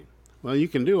morning. Well, you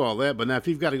can do all that, but now if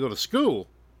you've got to go to school,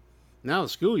 now the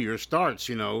school year starts,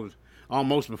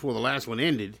 almost before the last one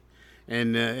ended,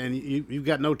 and you've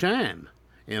got no time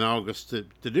in August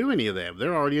to do any of that.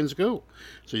 They're already in school,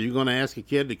 so you're going to ask a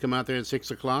kid to come out there at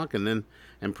 6 o'clock and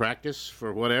practice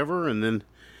for whatever, and then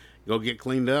go get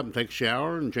cleaned up and take a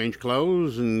shower and change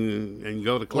clothes and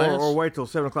go to class. Or wait till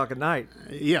 7 o'clock at night.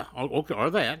 Yeah, okay, or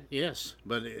that, yes.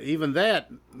 But even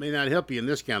that may not help you in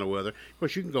this kind of weather. Of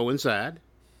course, you can go inside.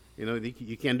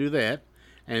 You can do that.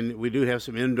 And we do have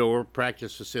some indoor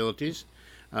practice facilities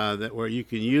where you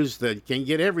can use can't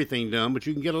get everything done, but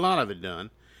you can get a lot of it done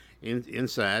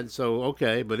inside. So,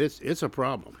 okay, but it's a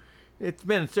problem. It's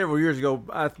been several years ago,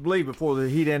 I believe, before the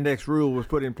heat index rule was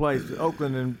put in place.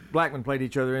 Oakland and Blackman played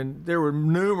each other, and there were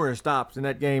numerous stops in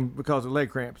that game because of leg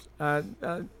cramps.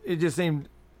 It just seemed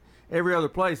every other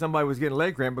play somebody was getting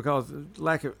leg cramp because of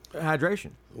lack of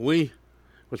hydration. We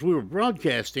were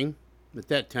broadcasting at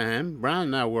that time. Brian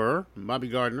and I were, and Bobby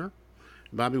Gardner,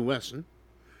 Bobby Wesson,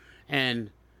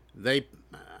 and I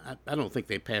don't think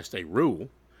they passed a rule.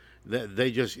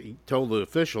 They just told the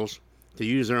officials to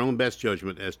use their own best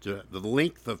judgment as to the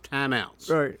length of timeouts.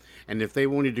 Right. And if they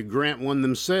wanted to grant one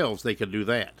themselves, they could do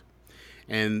that.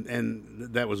 And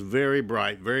that was very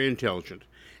bright, very intelligent.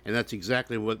 And that's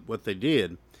exactly what they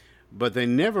did. But they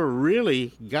never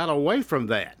really got away from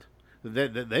that.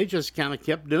 They just kind of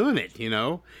kept doing it,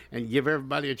 and give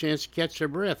everybody a chance to catch their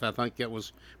breath. I think that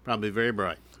was probably very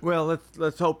bright. Well,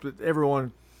 let's hope that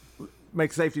everyone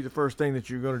makes safety the first thing that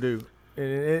you're going to do.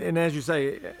 And as you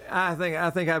say, I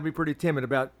think I'd be pretty timid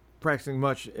about practicing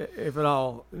much, if at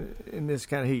all, in this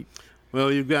kind of heat.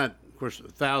 Well, you've got, of course,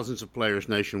 thousands of players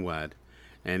nationwide,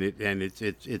 and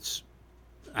it's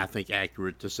I think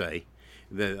accurate to say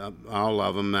that all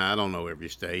of them. Now, I don't know every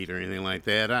state or anything like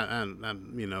that.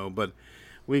 But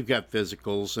we've got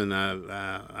physicals, and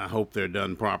I hope they're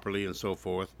done properly and so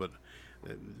forth. But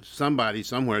somebody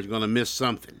somewhere is going to miss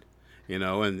something,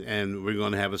 and we're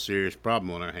going to have a serious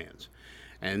problem on our hands.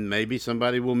 And maybe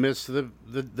somebody will miss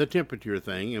the temperature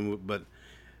thing, but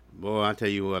boy, I tell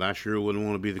you what, I sure wouldn't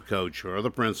want to be the coach or the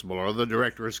principal or the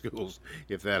director of schools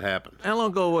if that happened. How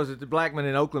long ago was it that Blackman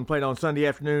and Oakland played on Sunday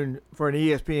afternoon for an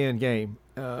ESPN game?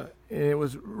 And it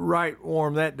was right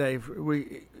warm that day.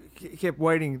 We kept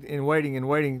waiting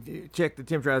to check the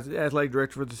temperature. I was the athletic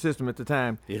director for the system at the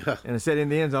time. Yeah. And I sat in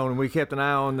the end zone, and we kept an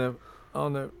eye on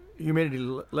the humidity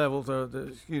levels, or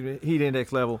the heat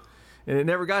index level. And it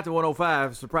never got to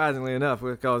 105, surprisingly enough,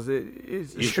 because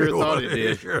it's you sure thought it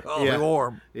did. It's sure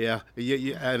warm. Yeah,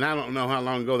 and I don't know how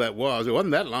long ago that was. It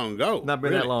wasn't that long ago. Not been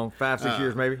really. that long, 5-6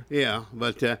 years maybe. Yeah,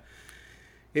 but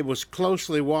it was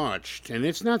closely watched, and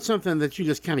it's not something that you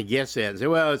just kind of guess at and say,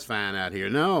 well, it's fine out here.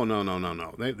 No.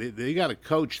 They got a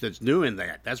coach that's doing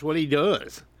that. That's what he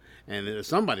does. And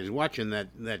somebody's watching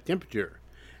that temperature.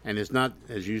 And it's not,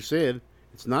 as you said,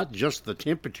 it's not just the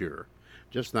temperature.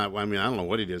 I don't know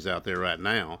what it is out there right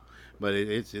now, but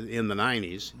it's in the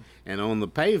 90s. And on the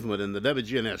pavement in the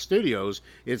WGNS studios,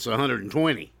 it's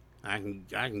 120. I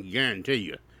can guarantee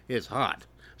you it's hot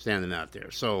standing out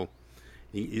there. So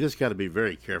you just got to be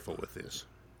very careful with this.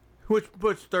 Which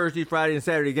puts Thursday, Friday, and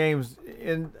Saturday games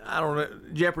in, I don't know,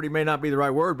 jeopardy may not be the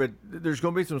right word, but there's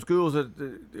going to be some schools that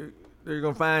they're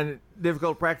going to find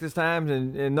difficult practice times,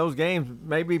 and those games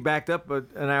may be backed up an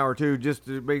hour or two just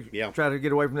to try to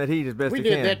get away from that heat as best we they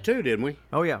can. We did that too, didn't we?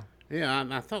 Oh, yeah. Yeah,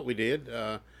 I thought we did.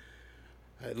 At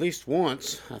least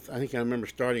once. I think I remember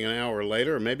starting an hour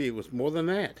later, or maybe it was more than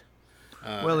that.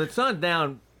 Well, it sunned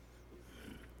down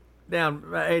down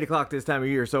by 8 o'clock this time of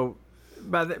year. So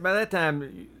by that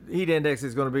time, heat index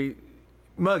is going to be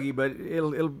muggy, but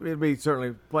it'll be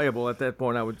certainly playable at that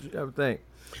point, I would think.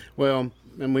 Well,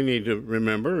 and we need to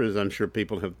remember, as I'm sure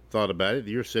people have thought about it,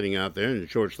 you're sitting out there in a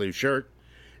short sleeve shirt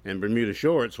and Bermuda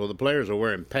shorts. Well, the players are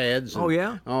wearing pads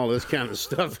and all this kind of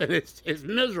stuff, and it's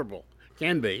miserable.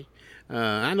 Can be.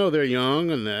 I know they're young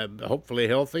and hopefully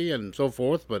healthy and so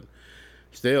forth, but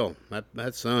still,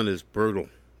 that sun is brutal.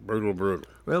 Well,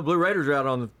 the Blue Raiders are out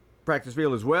on the practice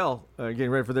field as well, getting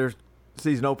ready for their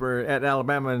season opener at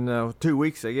Alabama in 2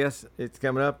 weeks, I guess. It's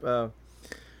coming up.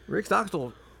 Rick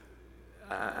Stockstill,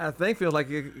 I think, feels like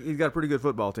he's got a pretty good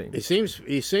football team. He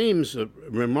seems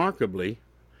remarkably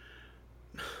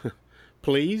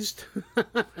pleased.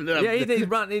 Yeah, he's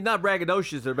not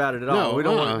braggadocious about it at all. We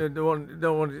don't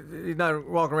want. He's not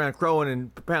walking around crowing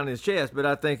and pounding his chest. But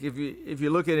I think if you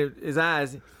look at his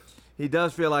eyes, he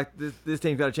does feel like this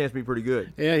team's got a chance to be pretty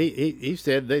good. Yeah, he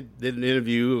said they did an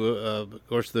interview. Of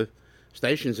course, the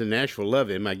stations in Nashville love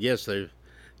him. I guess they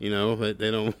don't want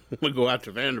to go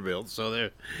after Vanderbilt. So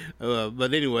they're.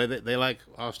 But anyway, they like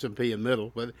Austin Peay in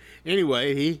middle. But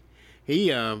anyway,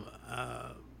 he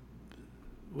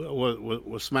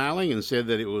was smiling and said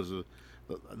that it was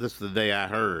this is the day I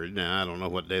heard. Now I don't know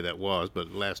what day that was,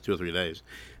 but the last 2 or 3 days,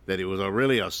 that it was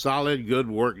really a solid, good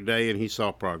work day, and he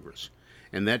saw progress.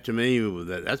 And that, to me,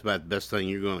 that's about the best thing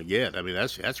you're going to get. I mean,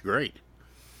 that's great.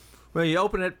 Well, you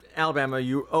open at Alabama,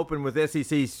 you open with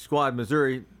SEC squad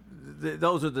Missouri.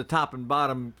 Those are the top and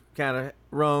bottom kind of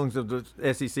rungs of the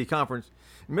SEC conference.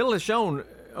 Middle has shown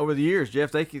over the years,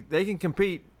 Jeff, they can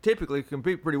typically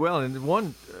compete pretty well, and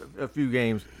won a few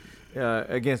games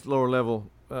against lower level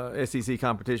SEC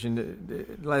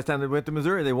competition. Last time they went to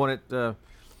Missouri, they won it,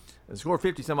 scored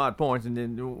 50 some odd points, and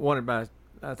then won it by,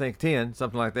 I think, 10,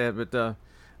 something like that. But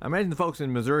I imagine the folks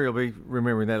in Missouri will be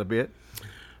remembering that a bit.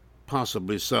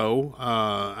 Possibly so.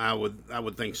 I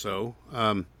would think so.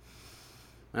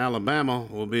 Alabama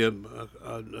will be a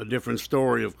different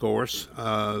story, of course.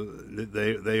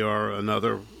 They are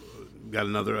got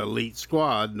another elite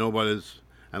squad.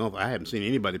 I haven't seen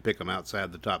anybody pick them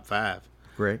outside the top 5.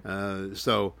 Great.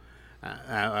 So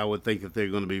I would think that they're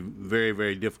going to be very,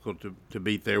 very difficult to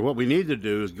beat there. What we need to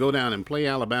do is go down and play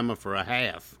Alabama for a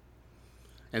half,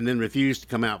 and then refuse to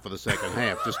come out for the second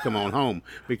half. Just come on home,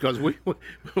 because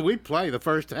we play the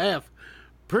first half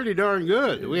pretty darn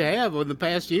good. We have in the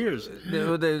past years. Instead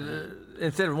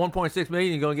of $1.6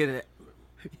 million, you're going to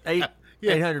get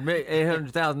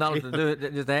 $800,000 to do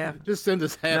it just half. Just send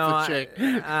us half a check.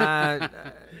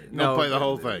 Don't play the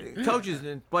whole thing. Coaches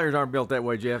and players aren't built that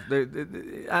way, Jeff.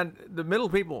 The middle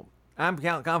people, I'm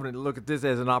confident to look at this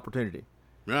as an opportunity.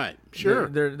 Right. Sure.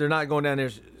 They're not going down there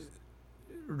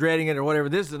dreading it or whatever.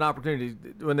 This is an opportunity.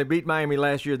 When they beat Miami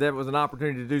last year, that was an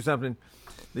opportunity to do something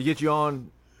to get you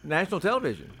on national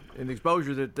television and the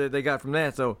exposure that they got from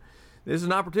that. So this is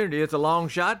an opportunity. It's a long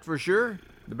shot for sure.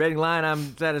 The betting line,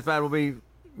 I'm satisfied, will be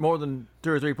more than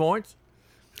 2 or 3 points.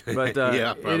 But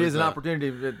it is an opportunity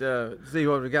to see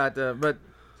what we got. But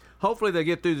hopefully they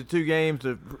get through the 2 games,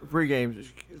 the 3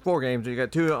 games, 4 games. You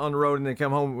got 2 on the road and then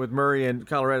come home with Murray and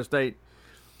Colorado State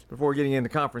before getting in the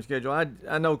conference schedule. I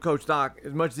know Coach Stock,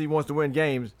 as much as he wants to win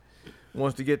games,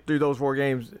 wants to get through those 4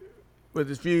 games with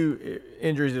as few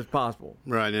injuries as possible.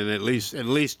 Right, and at least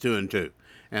 2-2.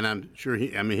 And I'm sure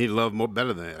he'd love more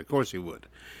better than that. Of course he would.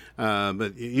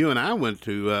 But you and I went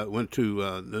to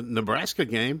the Nebraska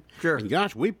game. Sure. And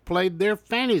gosh, we played their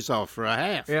fannies off for a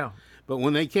half. Yeah. But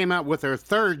when they came out with their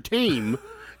third team,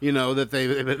 you know that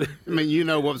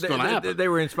what was going to happen. They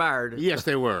were inspired. Yes,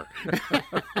 they were.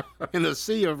 In a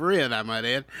sea of red, I might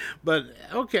add. But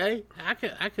okay, I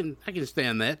can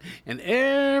stand that. And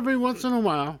every once in a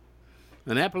while,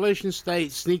 an Appalachian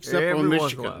State sneaks up on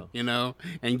Michigan,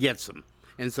 and gets them.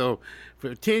 And so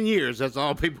for 10 years, that's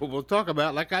all people will talk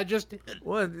about, like I just did.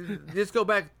 Well, just go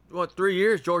back, 3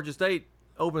 years, Georgia State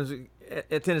opens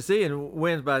at Tennessee and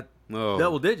wins by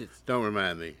double digits. Don't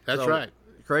remind me. That's right.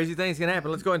 Crazy things can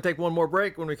happen. Let's go ahead and take one more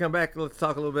break. When we come back, let's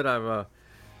talk a little bit of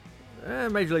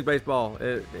Major League Baseball.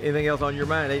 Anything else on your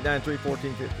mind?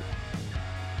 893-1450.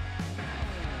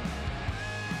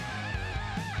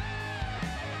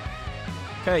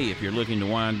 Hey, if you're looking to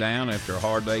wind down after a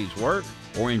hard day's work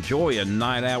or enjoy a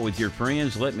night out with your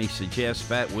friends, let me suggest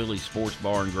Fat Willie's Sports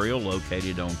Bar and Grill,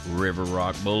 located on River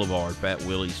Rock Boulevard. Fat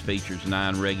Willie's features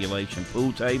 9 regulation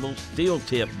pool tables,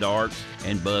 steel-tip darts,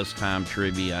 and buzz time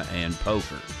trivia and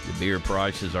poker. The beer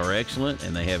prices are excellent,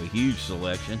 and they have a huge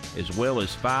selection, as well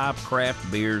as 5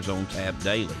 craft beers on tap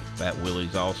daily. Fat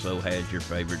Willie's also has your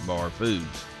favorite bar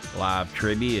foods. Live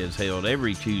trivia is held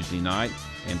every Tuesday night,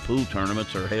 and pool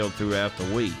tournaments are held throughout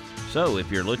the week. So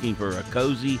if you're looking for a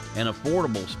cozy and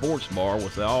affordable sports bar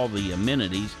with all the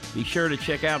amenities, be sure to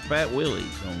check out Fat Willie's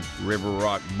on River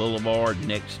Rock Boulevard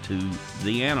next to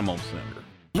the Animal Center.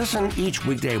 Listen each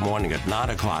weekday morning at 9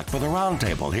 o'clock for the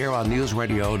Roundtable here on News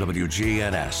Radio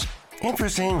WGNS.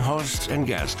 Interesting hosts and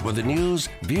guests with the news,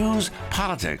 views,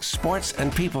 politics, sports,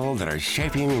 and people that are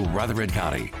shaping Rutherford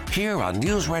County. Here on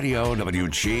News Radio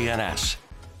WGNS.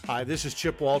 Hi, this is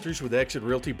Chip Walters with Exit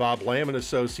Realty Bob Lamb and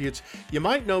Associates. You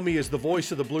might know me as the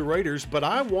voice of the Blue Raiders, but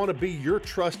I want to be your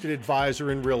trusted advisor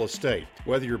in real estate.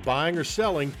 Whether you're buying or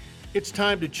selling, it's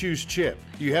time to choose Chip.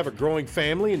 Do you have a growing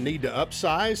family and need to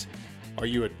upsize? Are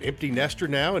you an empty nester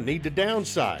now and need to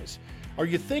downsize? Are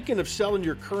you thinking of selling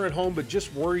your current home but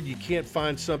just worried you can't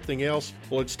find something else?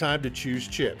 Well, it's time to choose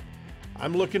Chip.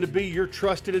 I'm looking to be your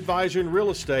trusted advisor in real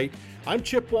estate. I'm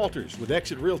Chip Walters with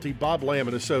Exit Realty Bob Lamb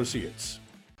and Associates.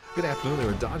 Good afternoon. They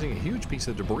were dodging a huge piece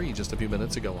of debris just a few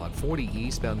minutes ago on 40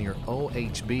 eastbound near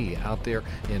OHB out there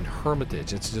in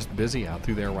Hermitage. It's just busy out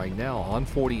through there right now on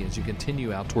 40 as you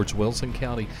continue out towards Wilson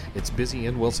County. It's busy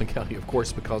in Wilson County, of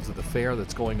course, because of the fair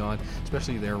that's going on,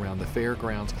 especially there around the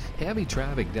fairgrounds. Heavy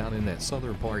traffic down in that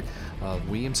southern part of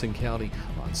Williamson County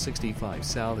on 65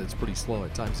 South. It's pretty slow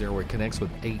at times there where it connects with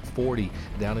 840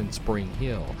 down in Spring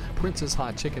Hill. Princess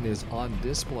Hot Chicken is on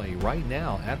display right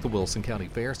now at the Wilson County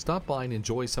Fair. Stop by and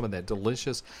enjoy some of that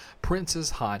delicious Princess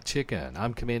Hot Chicken.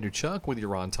 I'm Commander Chuck with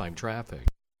your on-time traffic.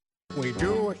 We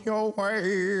do it your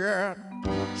way at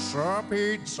Sir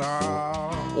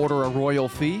Pizza. Order a royal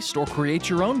feast or create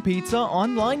your own pizza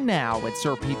online now at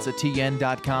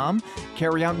sirpizzatn.com.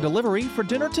 Carry out and delivery for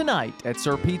dinner tonight at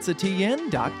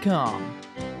sirpizzatn.com.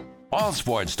 All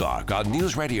Sports Talk on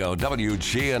News Radio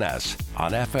WGNS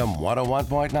on FM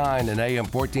 101.9 and AM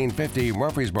 1450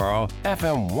 Murfreesboro,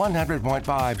 FM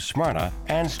 100.5 Smyrna,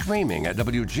 and streaming at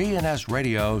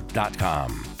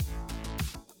WGNSradio.com.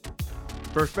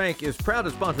 First Bank is proud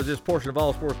to sponsor this portion of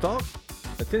All Sports Talk.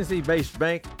 A Tennessee-based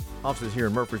bank, offices here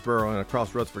in Murfreesboro and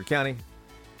across Rutherford County.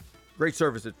 Great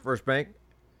service at First Bank.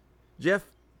 Jeff,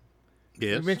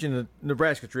 yes. You mentioned the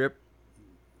Nebraska trip.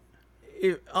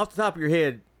 Off the top of your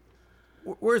head,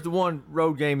 where's the one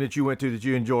road game that you went to that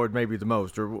you enjoyed maybe the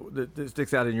most, or that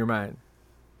sticks out in your mind?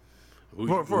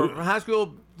 For high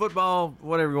school, football,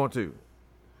 whatever you want to.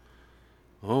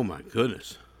 Oh, my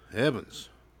goodness. Heavens.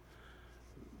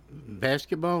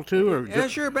 Basketball, too? Or yeah,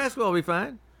 sure, basketball will be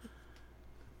fine.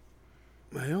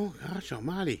 Well, gosh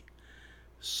almighty.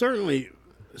 Certainly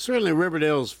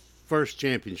Riverdale's first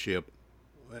championship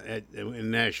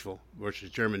in Nashville versus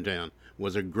Germantown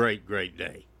was a great, great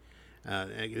day.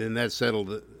 And that settled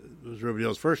it. It was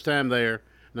Riverdale's first time there.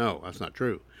 No, that's not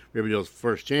true. Riverdale's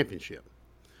first championship.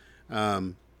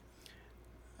 The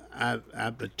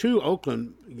two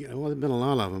Oakland, well, there've been a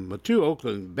lot of them, but two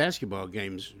Oakland basketball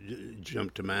games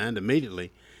jumped to mind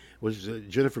immediately. Was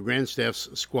Jennifer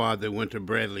Grandstaff's squad that went to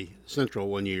Bradley Central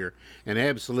one year and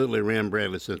absolutely ran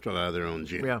Bradley Central out of their own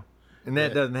gym. Yeah, and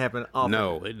that doesn't happen often.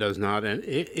 No, it does not. And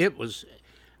it was,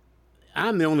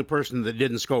 I'm the only person that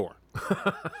didn't score.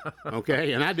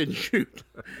 Okay, and I didn't shoot.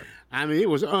 I mean, it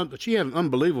was she had an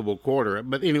unbelievable quarter.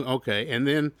 But anyway, okay, and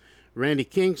then Randy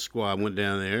King's squad went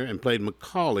down there and played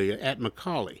McCallie at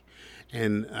McCallie,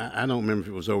 and I don't remember if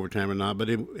it was overtime or not, but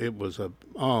it was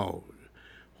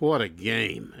what a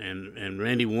game, and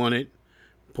Randy won it,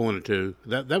 point or two.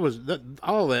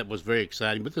 All that was very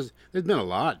exciting. But there's been a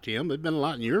lot, Tim. There's been a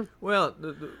lot in your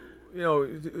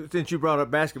since you brought up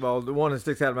basketball, the one that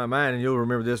sticks out of my mind, and you'll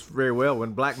remember this very well,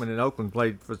 when Blackman and Oakland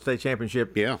played for the state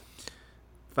championship. Yeah.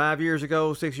 6 years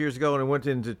ago, and it went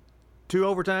into 2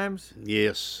 overtimes.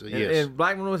 Yes. And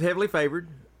Blackman was heavily favored,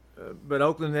 but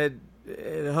Oakland had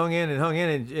hung in.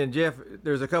 And Jeff,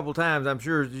 there's a couple times, I'm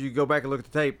sure, as you go back and look at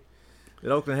the tape,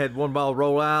 that Oakland had one ball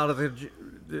roll out of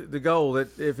the goal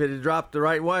that if it had dropped the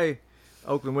right way,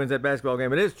 Oakland wins that basketball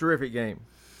game. It is a terrific game.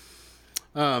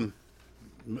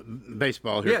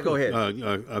 Baseball here. Yeah, go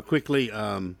ahead. Quickly,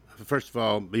 first of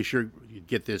all, be sure you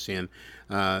get this in.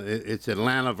 It's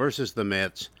Atlanta versus the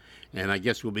Mets, and I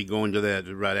guess we'll be going to that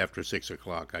right after 6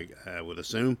 o'clock, I would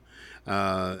assume.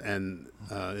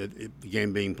 The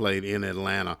game being played in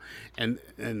Atlanta, and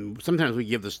sometimes we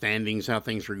give the standings, how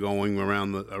things are going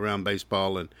around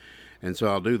baseball, and so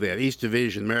I'll do that. East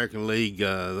Division, American League,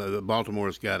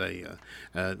 Baltimore's got a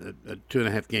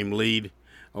 2.5 game lead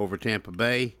over Tampa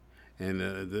Bay. And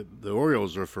the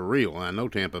Orioles are for real. I know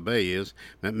Tampa Bay is.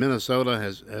 Minnesota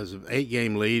has an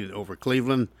 8-game lead over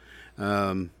Cleveland,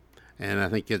 and I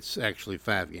think it's actually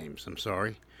 5 games. I'm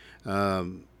sorry.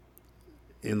 In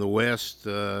the West,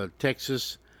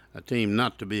 Texas, a team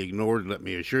not to be ignored, let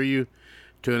me assure you,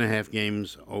 2.5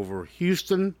 games over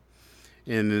Houston.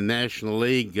 In the National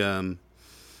League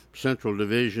Central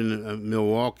Division,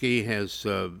 Milwaukee has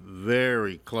a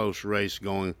very close race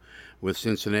going with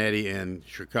Cincinnati and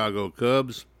Chicago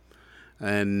Cubs.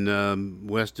 And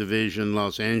West Division,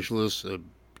 Los Angeles, a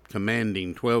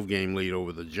commanding 12-game lead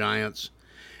over the Giants.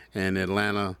 And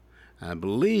Atlanta, I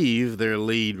believe their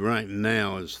lead right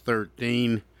now is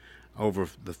 13 over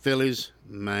the Phillies.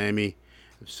 Miami,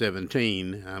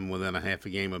 17. I'm within a half a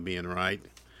game of being right.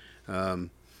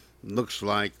 Looks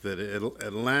like that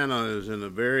Atlanta is in a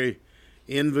very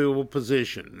enviable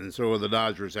position, and so are the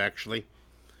Dodgers, actually.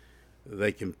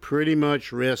 They can pretty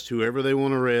much rest whoever they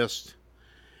want to rest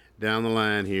down the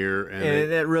line here.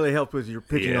 And that really helps with your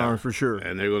pitching arms for sure.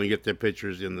 And they're going to get their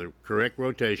pitchers in the correct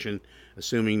rotation,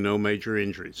 assuming no major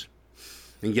injuries.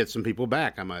 And get some people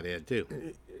back, I might add, too.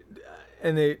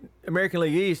 And the American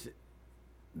League East,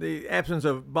 the absence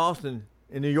of Boston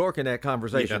and New York in that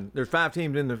conversation. Yeah. There's 5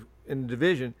 teams in the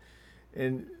division,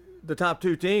 and the top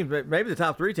 2 teams, maybe the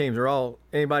top 3 teams, are all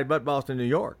anybody but Boston, New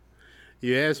York.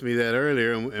 You asked me that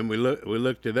earlier, and we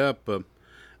looked it up.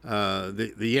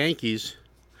 The Yankees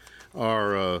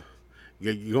are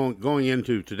going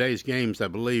into today's games, I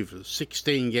believe,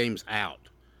 16 games out.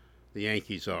 The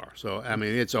Yankees are. So, I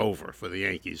mean, it's over for the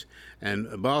Yankees.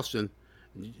 And Boston,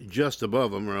 just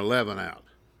above them, are 11 out.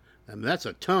 I mean, that's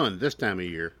a ton this time of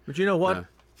year. But you know what?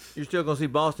 You're still going to see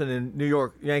Boston and New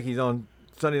York Yankees on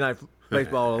Sunday Night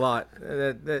Baseball a lot.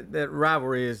 That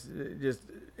rivalry is just,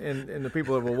 and the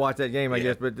people that will watch that game, I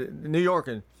guess. But New York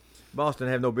and Boston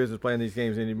have no business playing these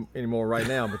games anymore right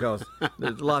now because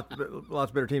there's lots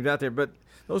better teams out there. But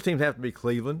those teams have to be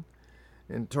Cleveland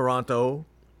and Toronto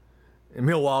and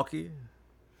Milwaukee,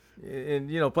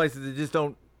 and places that just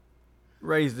don't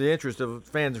raise the interest of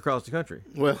fans across the country.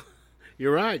 Well,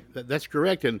 you're right. That's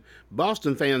correct. And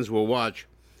Boston fans will watch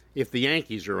if the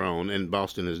Yankees are on and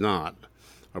Boston is not,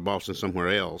 or Boston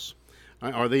somewhere else,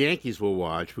 or the Yankees will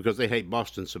watch because they hate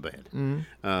Boston so bad.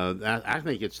 Mm-hmm. I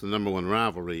think it's the number one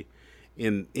rivalry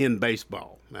in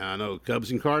baseball. Now, I know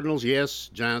Cubs and Cardinals, yes.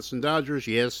 Giants and Dodgers,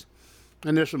 yes.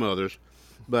 And there's some others.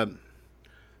 But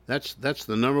that's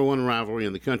the number one rivalry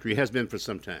in the country. It has been for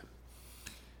some time.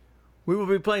 We will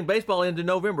be playing baseball into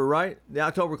November, right? The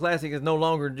October Classic is no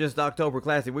longer just October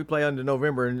Classic. We play into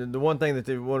November, and the one thing that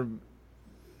they want to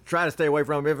try to stay away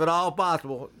from, if at all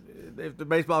possible, if the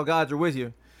baseball gods are with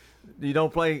you, you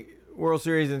don't play World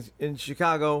Series in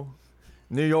Chicago,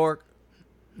 New York,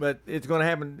 but it's going to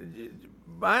happen.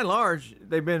 By and large,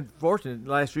 they've been fortunate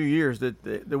the last few years that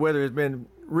the weather has been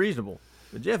reasonable.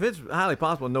 But, Jeff, it's highly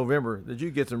possible in November that you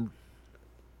get some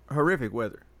horrific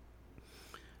weather.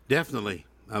 Definitely.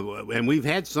 And we've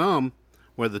had some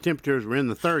where the temperatures were in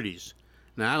the 30s.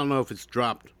 Now, I don't know if it's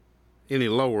dropped any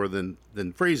lower than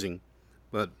freezing,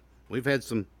 but we've had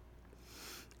some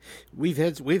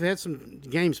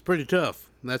games pretty tough.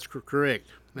 That's correct.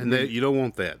 And you don't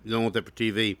want that. You don't want that for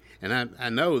TV. And I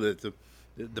know that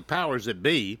the powers that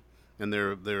be, and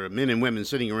there are men and women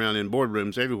sitting around in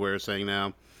boardrooms everywhere saying,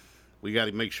 now, we got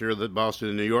to make sure that Boston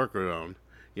and New York are on.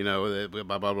 Blah,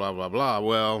 blah, blah, blah, blah.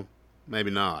 Well, maybe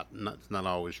not. It's not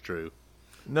always true.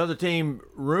 Another team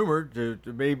rumored to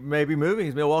be maybe moving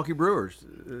is Milwaukee Brewers.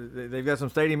 They've got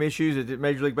some stadium issues that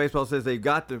Major League Baseball says they've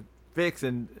got to fix,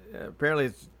 and apparently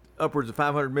it's upwards of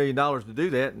 $500 million to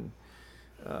do that. And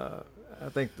I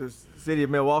think the city of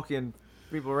Milwaukee and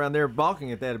people around there are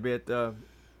balking at that a bit.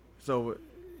 So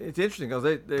it's interesting because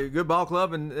they're a good ball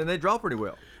club and they draw pretty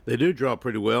well. They do draw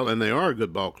pretty well, and they are a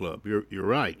good ball club. You're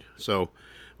right. So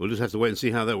we'll just have to wait and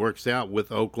see how that works out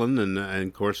with Oakland, and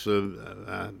of course,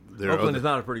 Oakland is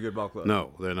not a pretty good ball club. No,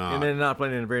 they're not, and they're not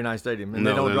playing in a very nice stadium, and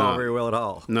they don't draw very well at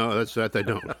all. No, that's right, they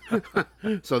don't.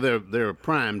 So they're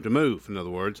primed to move, in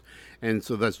other words, and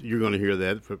so you're going to hear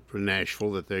that for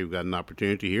Nashville, that they've got an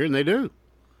opportunity here, and they do.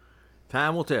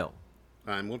 Time will tell.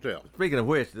 Time will tell. Speaking of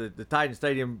which, the Titan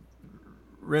Stadium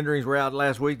renderings were out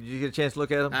last week. Did you get a chance to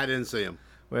look at them? I didn't see them.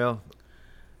 Well,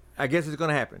 I guess it's going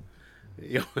to happen.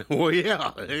 Well,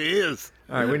 yeah, it is.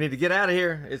 All right, we need to get out of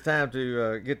here. It's time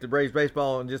to get to Braves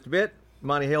baseball in just a bit.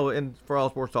 Monty Hill in for All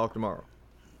Sports Talk tomorrow.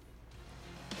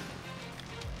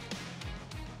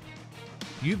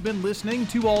 You've been listening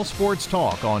to All Sports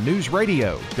Talk on News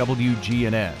Radio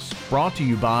WGNS. Brought to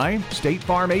you by State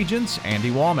Farm agents Andy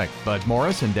Womack, Bud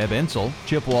Morris and Deb Ensel,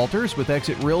 Chip Walters with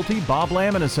Exit Realty, Bob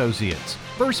Lamb and Associates,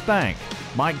 First Bank,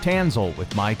 Mike Tanzel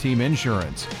with My Team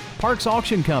Insurance, Parks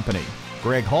Auction Company,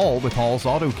 Greg Hall with Hall's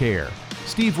Auto Care,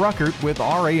 Steve Ruckert with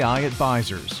RAI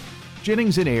Advisors,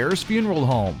 Jennings & Ayers Funeral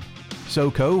Home,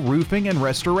 SoCo Roofing and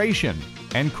Restoration,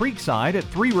 and Creekside at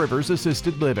Three Rivers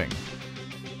Assisted Living.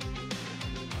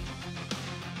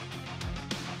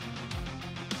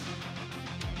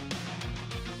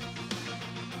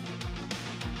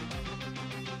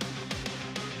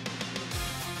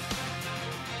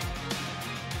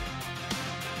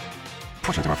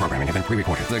 Portions of our programming have been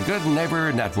pre-recorded. The Good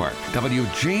Neighbor Network,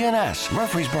 WGNS,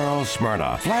 Murfreesboro,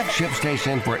 Smyrna, flagship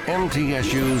station for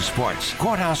MTSU Sports.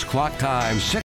 Courthouse clock time, 6